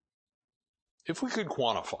 If we could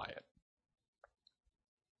quantify it.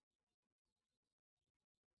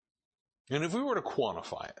 And if we were to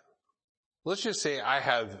quantify it, let's just say I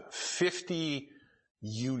have 50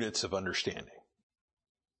 units of understanding.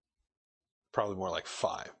 Probably more like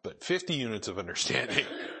 5, but 50 units of understanding.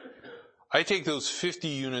 I take those 50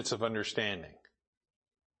 units of understanding.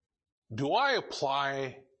 Do I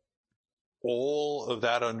apply all of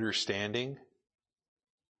that understanding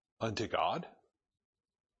unto God?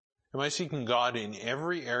 Am I seeking God in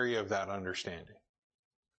every area of that understanding?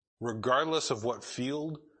 Regardless of what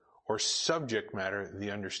field or subject matter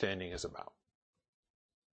the understanding is about.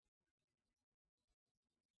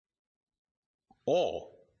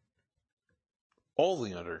 All All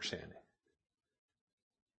the understanding.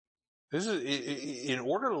 This is, in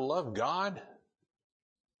order to love God,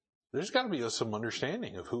 there's got to be some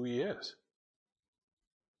understanding of who He is.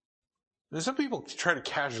 And some people try to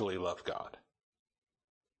casually love God.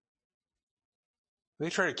 They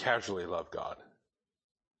try to casually love God.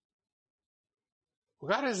 Well,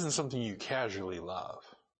 God isn't something you casually love.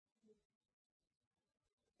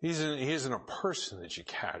 He isn't a person that you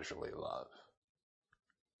casually love.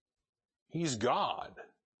 He's God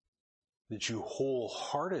that you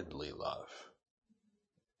wholeheartedly love.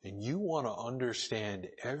 And you want to understand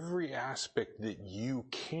every aspect that you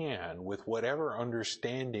can with whatever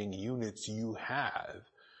understanding units you have,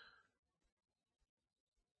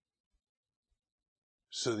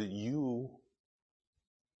 so that you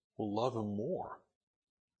will love Him more.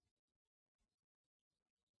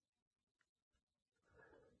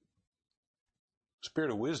 Spirit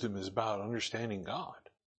of wisdom is about understanding God.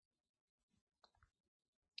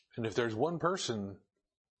 And if there's one person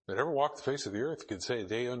that ever walked the face of the earth could say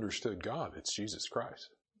they understood God, it's Jesus Christ.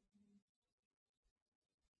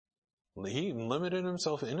 He limited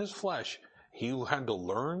Himself in His flesh. He had to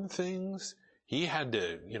learn things. He had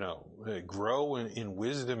to, grow in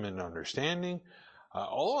wisdom and understanding.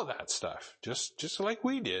 All of that stuff, just like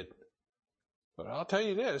we did. But I'll tell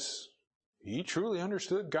you this, He truly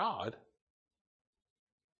understood God.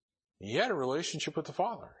 He had a relationship with the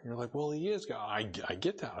Father. You're like, well, He is God. I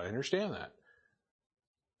get that. I understand that.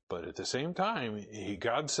 But at the same time,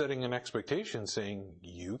 God's setting an expectation saying,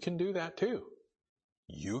 you can do that too.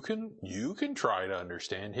 You can try to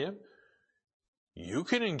understand Him. You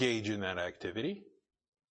can engage in that activity.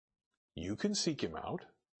 You can seek Him out.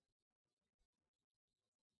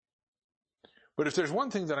 But if there's one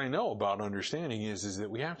thing that I know about understanding is that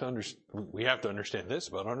we have to understand this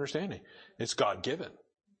about understanding. It's God-given.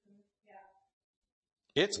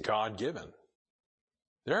 It's God-given.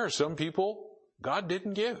 There are some people God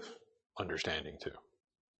didn't give understanding to.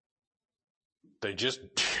 They just,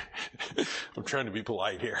 I'm trying to be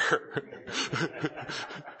polite here.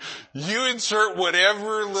 You insert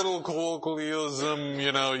whatever little colloquialism,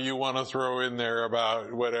 you want to throw in there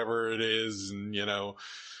about whatever it is, and,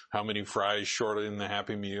 how many fries short in the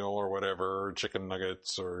Happy Meal or whatever, or chicken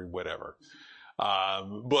nuggets or whatever.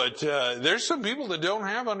 But there's some people that don't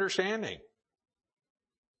have understanding.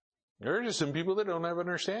 There are just some people that don't have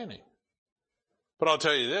understanding. But I'll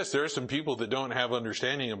tell you this, there are some people that don't have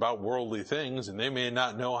understanding about worldly things, and they may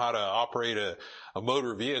not know how to operate a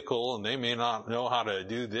motor vehicle, and they may not know how to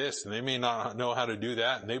do this, and they may not know how to do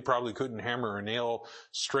that, and they probably couldn't hammer a nail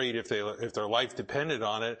straight if their life depended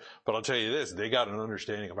on it. But I'll tell you this, they got an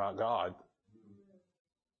understanding about God.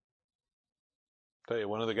 I'll tell you,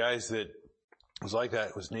 one of the guys that was like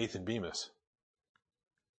that was Nathan Bemis.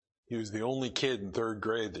 He was the only kid in third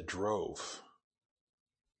grade that drove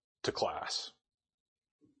to class.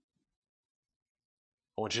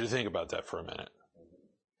 I want you to think about that for a minute.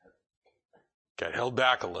 Got held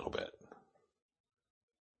back a little bit.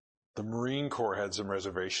 The Marine Corps had some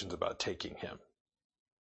reservations about taking him.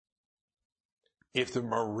 If the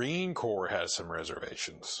Marine Corps has some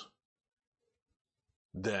reservations,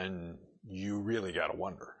 then you really got to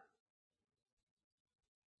wonder.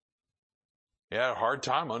 He had a hard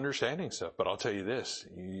time understanding stuff, but I'll tell you this,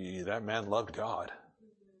 that man loved God.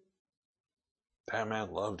 That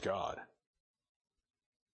man loved God.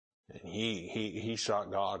 And he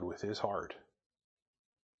sought God with his heart.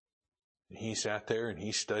 And he sat there and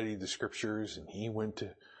he studied the scriptures, and he went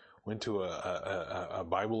to a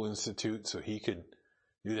Bible institute so he could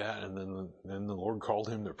do that, and then the Lord called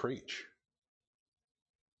him to preach.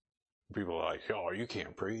 People are like, oh, you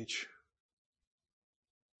can't preach.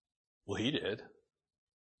 Well, he did.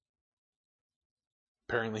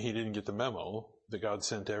 Apparently he didn't get the memo that God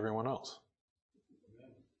sent to everyone else.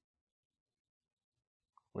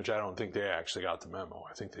 Which I don't think they actually got the memo.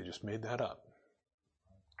 I think they just made that up.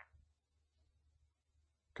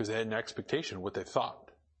 Because they had an expectation of what they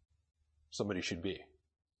thought somebody should be.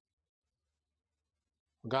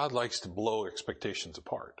 God likes to blow expectations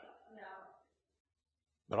apart. No.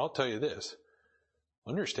 But I'll tell you this,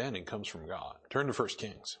 understanding comes from God. Turn to 1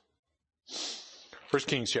 Kings. 1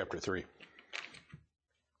 Kings chapter 3.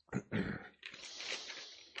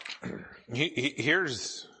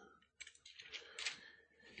 Here's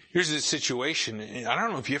the situation. I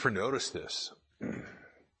don't know if you ever noticed this,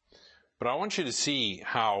 but I want you to see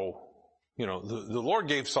how, the Lord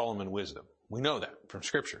gave Solomon wisdom. We know that from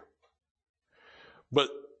Scripture. But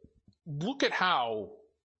look at how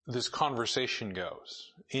this conversation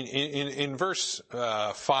goes. In verse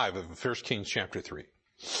 5 of 1 Kings chapter 3.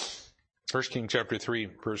 1 Kings chapter 3,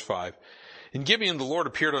 verse 5. In Gibeon, the Lord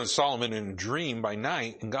appeared unto Solomon in a dream by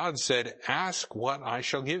night, and God said, Ask what I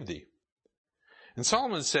shall give thee. And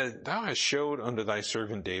Solomon said, Thou hast showed unto thy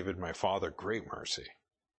servant David, my father, great mercy,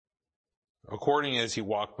 according as he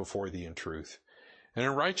walked before thee in truth, and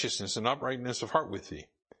in righteousness and uprightness of heart with thee.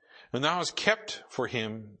 And thou hast kept for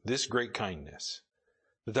him this great kindness,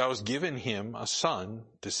 that thou hast given him a son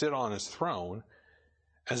to sit on his throne,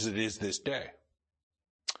 as it is this day.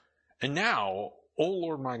 And now, O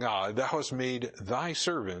Lord my God, thou hast made thy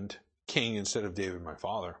servant king instead of David my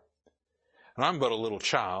father. And I'm but a little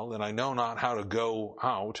child, and I know not how to go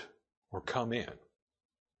out or come in.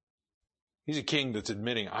 He's a king that's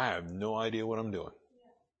admitting, I have no idea what I'm doing.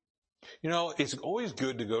 You know, it's always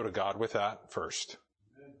good to go to God with that first.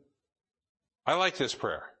 I like this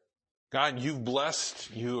prayer. God, you've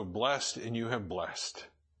blessed, you have blessed, and you have blessed.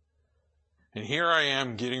 And here I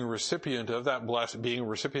am getting a recipient of that being a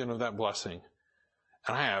recipient of that blessing.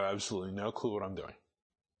 And I have absolutely no clue what I'm doing.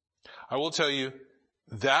 I will tell you,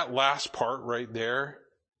 that last part right there,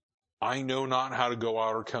 I know not how to go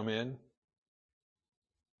out or come in.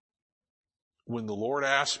 When the Lord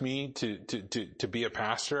asked me to be a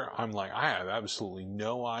pastor, I'm like, I have absolutely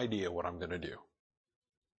no idea what I'm going to do.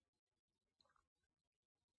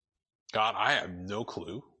 God, I have no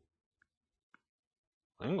clue.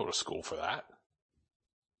 I didn't go to school for that.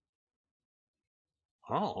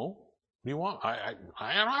 I don't know. What do you want?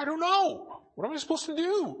 I don't know. What am I supposed to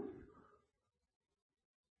do?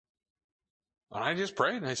 And I just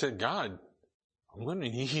prayed and I said, God, I'm going to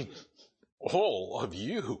need all of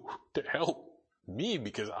you to help me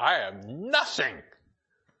because I have nothing.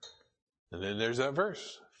 And then there's that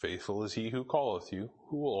verse. Faithful is he who calleth you,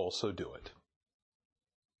 who will also do it.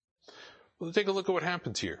 Well, take a look at what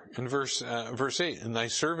happens here in verse 8. And thy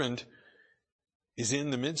servant is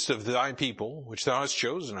in the midst of thy people, which thou hast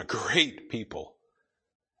chosen, a great people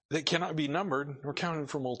that cannot be numbered nor counted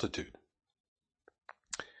for multitude.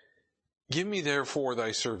 Give me therefore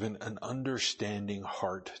thy servant an understanding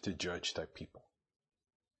heart to judge thy people,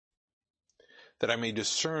 that I may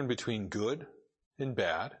discern between good and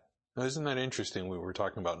bad. Now, isn't that interesting? We were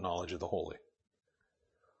talking about knowledge of the holy.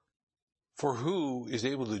 For who is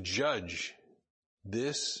able to judge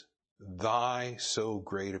this thy so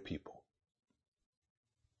great a people?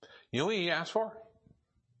 You know what he asked for?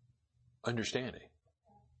 Understanding.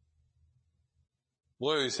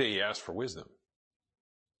 Well, I always say he asked for wisdom.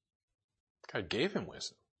 God gave him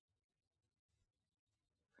wisdom.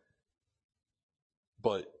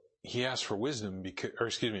 But he asked for wisdom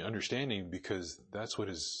understanding, because that's what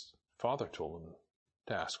his father told him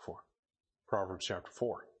to ask for. Proverbs chapter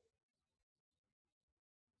 4.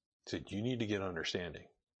 He said, you need to get understanding.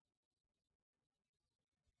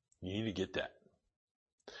 You need to get that.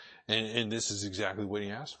 And this is exactly what he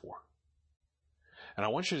asked for. And I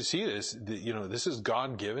want you to see this, this is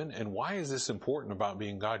God-given. And why is this important about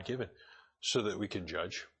being God-given? So that we can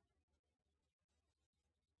judge.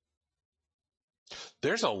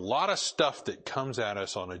 There's a lot of stuff that comes at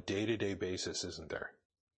us on a day-to-day basis, isn't there?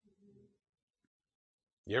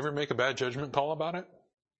 You ever make a bad judgment call about it?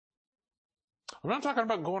 I'm not talking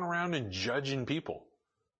about going around and judging people.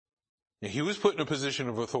 He was put in a position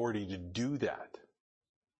of authority to do that.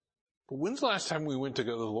 But when's the last time we went to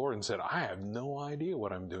go to the Lord and said, I have no idea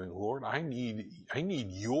what I'm doing, Lord. I need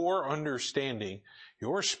your understanding,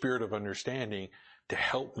 your spirit of understanding to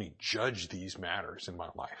help me judge these matters in my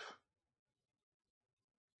life.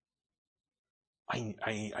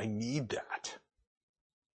 I need that.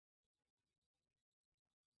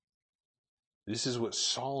 This is what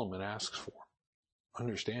Solomon asks for.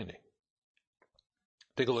 Understanding.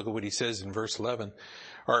 Take a look at what he says in verse 11,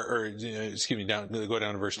 go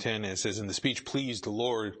down to verse 10, and it says, and the speech pleased the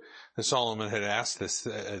Lord that Solomon had asked this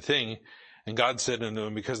thing, and God said unto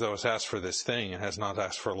him, because thou hast asked for this thing, and hast not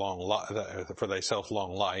asked for for thyself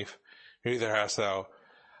long life, neither hast thou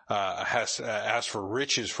asked for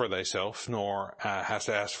riches for thyself, nor hast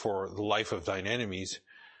asked for the life of thine enemies,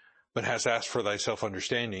 but hast asked for thyself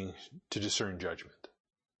understanding to discern judgment.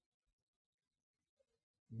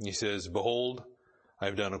 He says, behold, I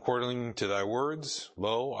have done according to thy words.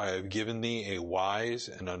 Lo, I have given thee a wise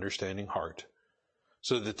and understanding heart,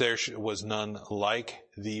 so that there was none like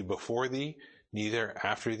thee before thee, neither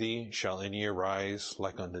after thee shall any arise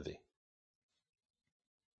like unto thee.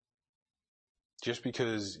 Just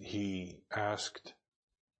because he asked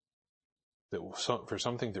for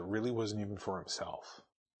something that really wasn't even for himself.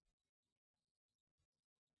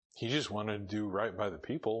 He just wanted to do right by the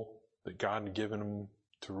people that God had given him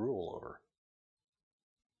to rule over.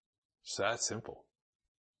 It's that simple.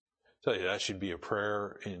 I tell you, that should be a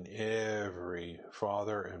prayer in every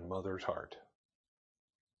father and mother's heart.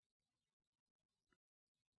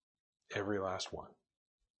 Every last one.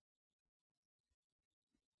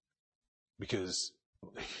 Because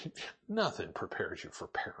nothing prepares you for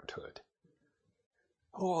parenthood.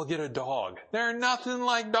 Oh, I'll get a dog. They're nothing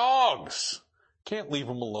like dogs. Can't leave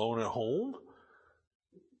them alone at home.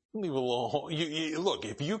 Leave alone. Look,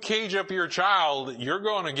 if you cage up your child, you're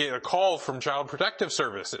going to get a call from Child Protective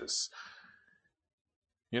Services.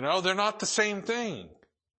 They're not the same thing.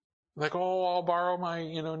 Like, oh, I'll borrow my,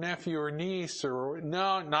 nephew or niece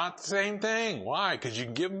no, not the same thing. Why? Because you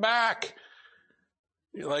can give them back.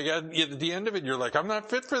 Like at the end of it, you're like, I'm not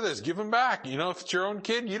fit for this. Give them back. If it's your own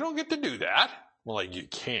kid, you don't get to do that. Well, like you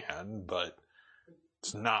can, but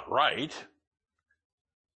it's not right.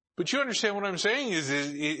 But you understand what I'm saying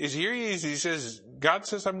is here he says, God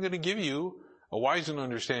says, I'm going to give you a wise and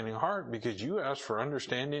understanding heart because you asked for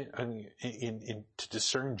understanding to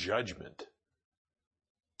discern judgment.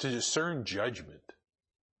 To discern judgment.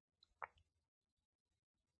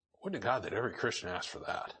 Would to God that every Christian asked for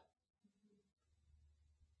that.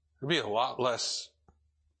 There'd be a lot less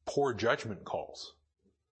poor judgment calls.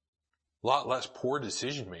 A lot less poor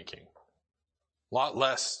decision making. A lot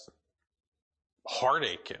less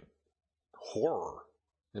heartache and horror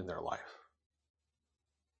in their life.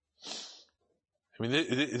 I mean,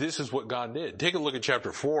 this is what God did. Take a look at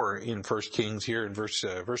chapter 4 in 1 Kings here in verse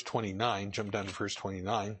 29. Jump down to verse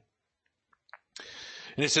 29.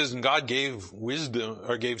 And it says, and God gave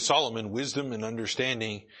Solomon wisdom and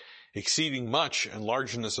understanding, exceeding much and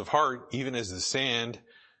largeness of heart, even as the sand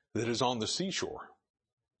that is on the seashore.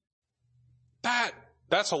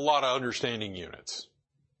 That's a lot of understanding units.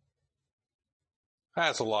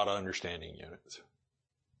 That's a lot of understanding units.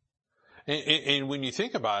 And when you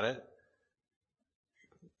think about it,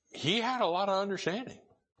 he had a lot of understanding.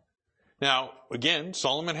 Now, again,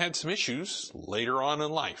 Solomon had some issues later on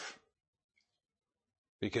in life.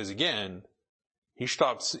 Because again, he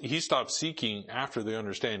stopped seeking after the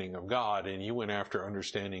understanding of God and he went after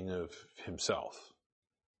understanding of himself,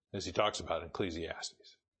 as he talks about in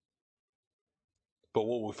Ecclesiastes. But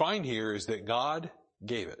what we find here is that God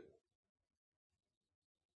gave it.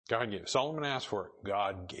 God gave it. Solomon asked for it.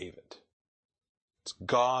 God gave it. It's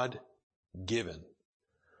God given.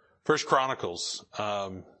 1 Chronicles,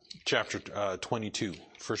 chapter 22.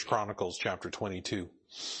 1 Chronicles, chapter 22.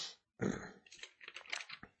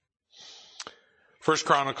 1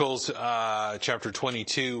 Chronicles, chapter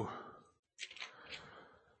 22.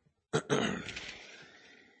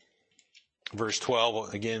 Verse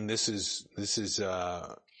 12. Again, this is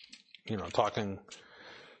talking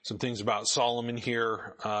some things about Solomon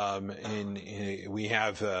here. And we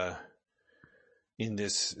have, in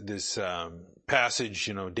this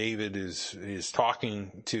passage, David is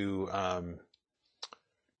talking to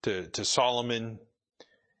Solomon,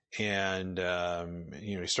 and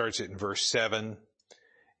he starts it in verse 7,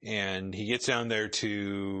 and he gets down there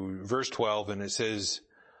to verse 12, and it says,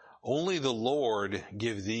 only the Lord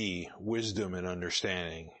give thee wisdom and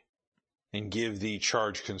understanding, and give thee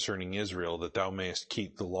charge concerning Israel, that thou mayest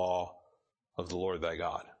keep the law of the Lord thy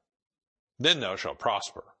God. Then thou shalt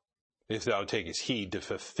prosper, if thou takest heed to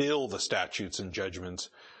fulfill the statutes and judgments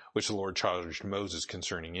which the Lord charged Moses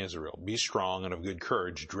concerning Israel. Be strong and of good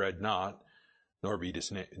courage, dread not, nor be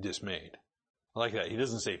dismayed. I like that. He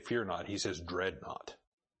doesn't say fear not, he says dread not.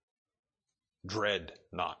 Dread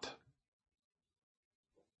not.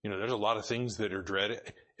 There's a lot of things that are dreaded.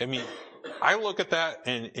 I mean, I look at that,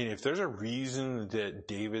 and if there's a reason that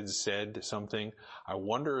David said something, I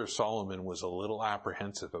wonder if Solomon was a little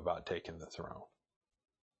apprehensive about taking the throne.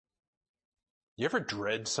 You ever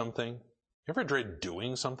dread something? You ever dread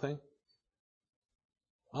doing something?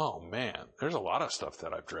 Oh man, there's a lot of stuff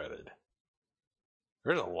that I've dreaded.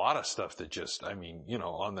 There's a lot of stuff that just,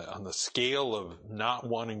 on the scale of not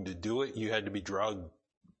wanting to do it, you had to be dragged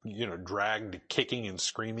kicking and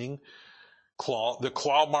screaming. The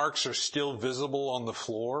claw marks are still visible on the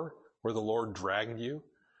floor where the Lord dragged you.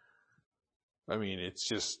 I mean, it's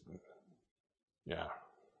just, yeah.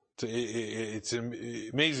 It's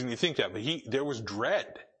amazing to think that, but there was dread.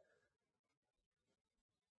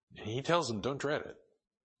 And he tells them, don't dread it.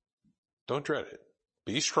 Don't dread it.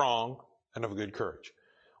 Be strong and of good courage.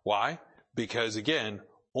 Why? Because again,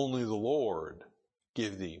 only the Lord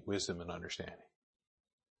give thee wisdom and understanding.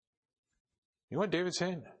 You know what David's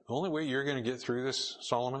saying? The only way you're going to get through this,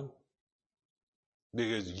 Solomon,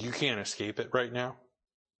 because you can't escape it right now,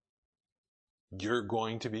 you're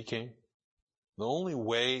going to be king. The only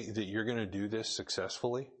way that you're going to do this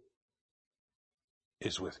successfully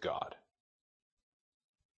is with God.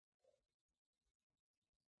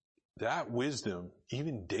 That wisdom,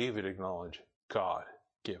 even David acknowledged, God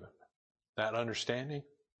given. That understanding,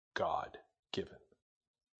 God given.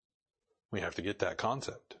 We have to get that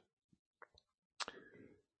concept.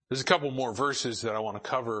 There's a couple more verses that I want to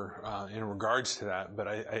cover in regards to that, but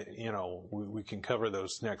we can cover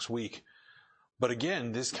those next week. But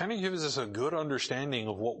again, this kind of gives us a good understanding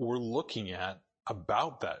of what we're looking at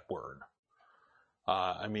about that word.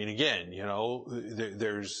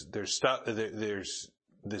 There's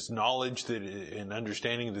this knowledge and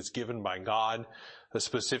understanding that's given by God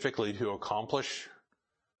specifically to accomplish.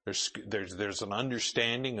 There's an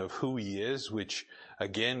understanding of who He is, which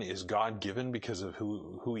again is God given because of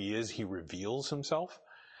who He is. He reveals Himself.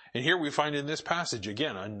 And here we find in this passage,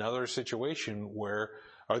 again, another situation where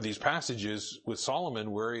are these passages with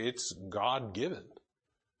Solomon where it's God given.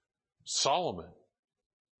 Solomon,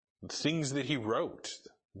 the things that he wrote,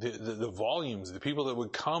 the volumes, the people that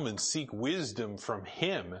would come and seek wisdom from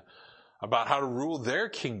him about how to rule their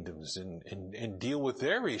kingdoms and deal with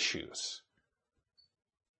their issues.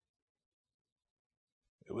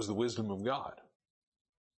 It was the wisdom of God.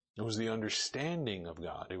 It was the understanding of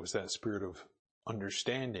God. It was that spirit of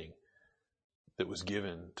understanding that was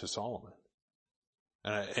given to Solomon.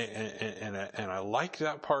 And I like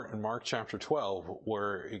that part in Mark chapter 12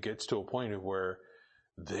 where it gets to a point of where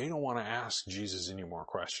they don't want to ask Jesus any more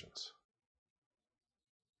questions.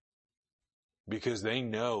 Because they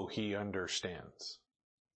know He understands.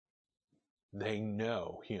 They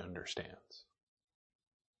know He understands.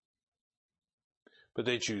 But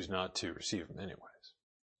they choose not to receive Him anyways.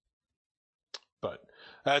 But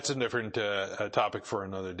that's a different topic for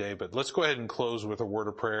another day. But let's go ahead and close with a word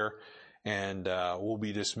of prayer. And we'll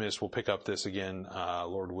be dismissed. We'll pick up this again,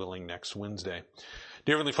 Lord willing, next Wednesday.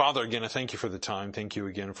 Dear Heavenly Father, again, I thank You for the time. Thank You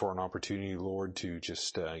again for an opportunity, Lord, to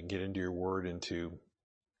just get into Your word and to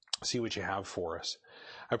see what You have for us.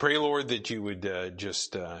 I pray, Lord, that You would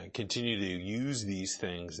just continue to use these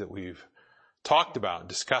things that we've talked about,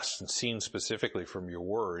 discussed, and seen specifically from Your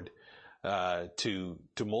word to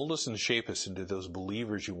mold us and shape us into those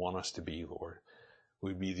believers You want us to be, Lord.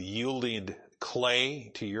 We'd be the yielded clay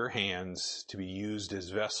to Your hands to be used as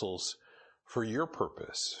vessels for Your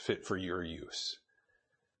purpose, fit for Your use.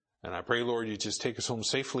 And I pray, Lord, You just take us home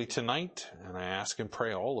safely tonight. And I ask and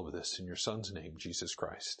pray all of this in Your Son's name, Jesus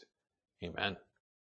Christ. Amen.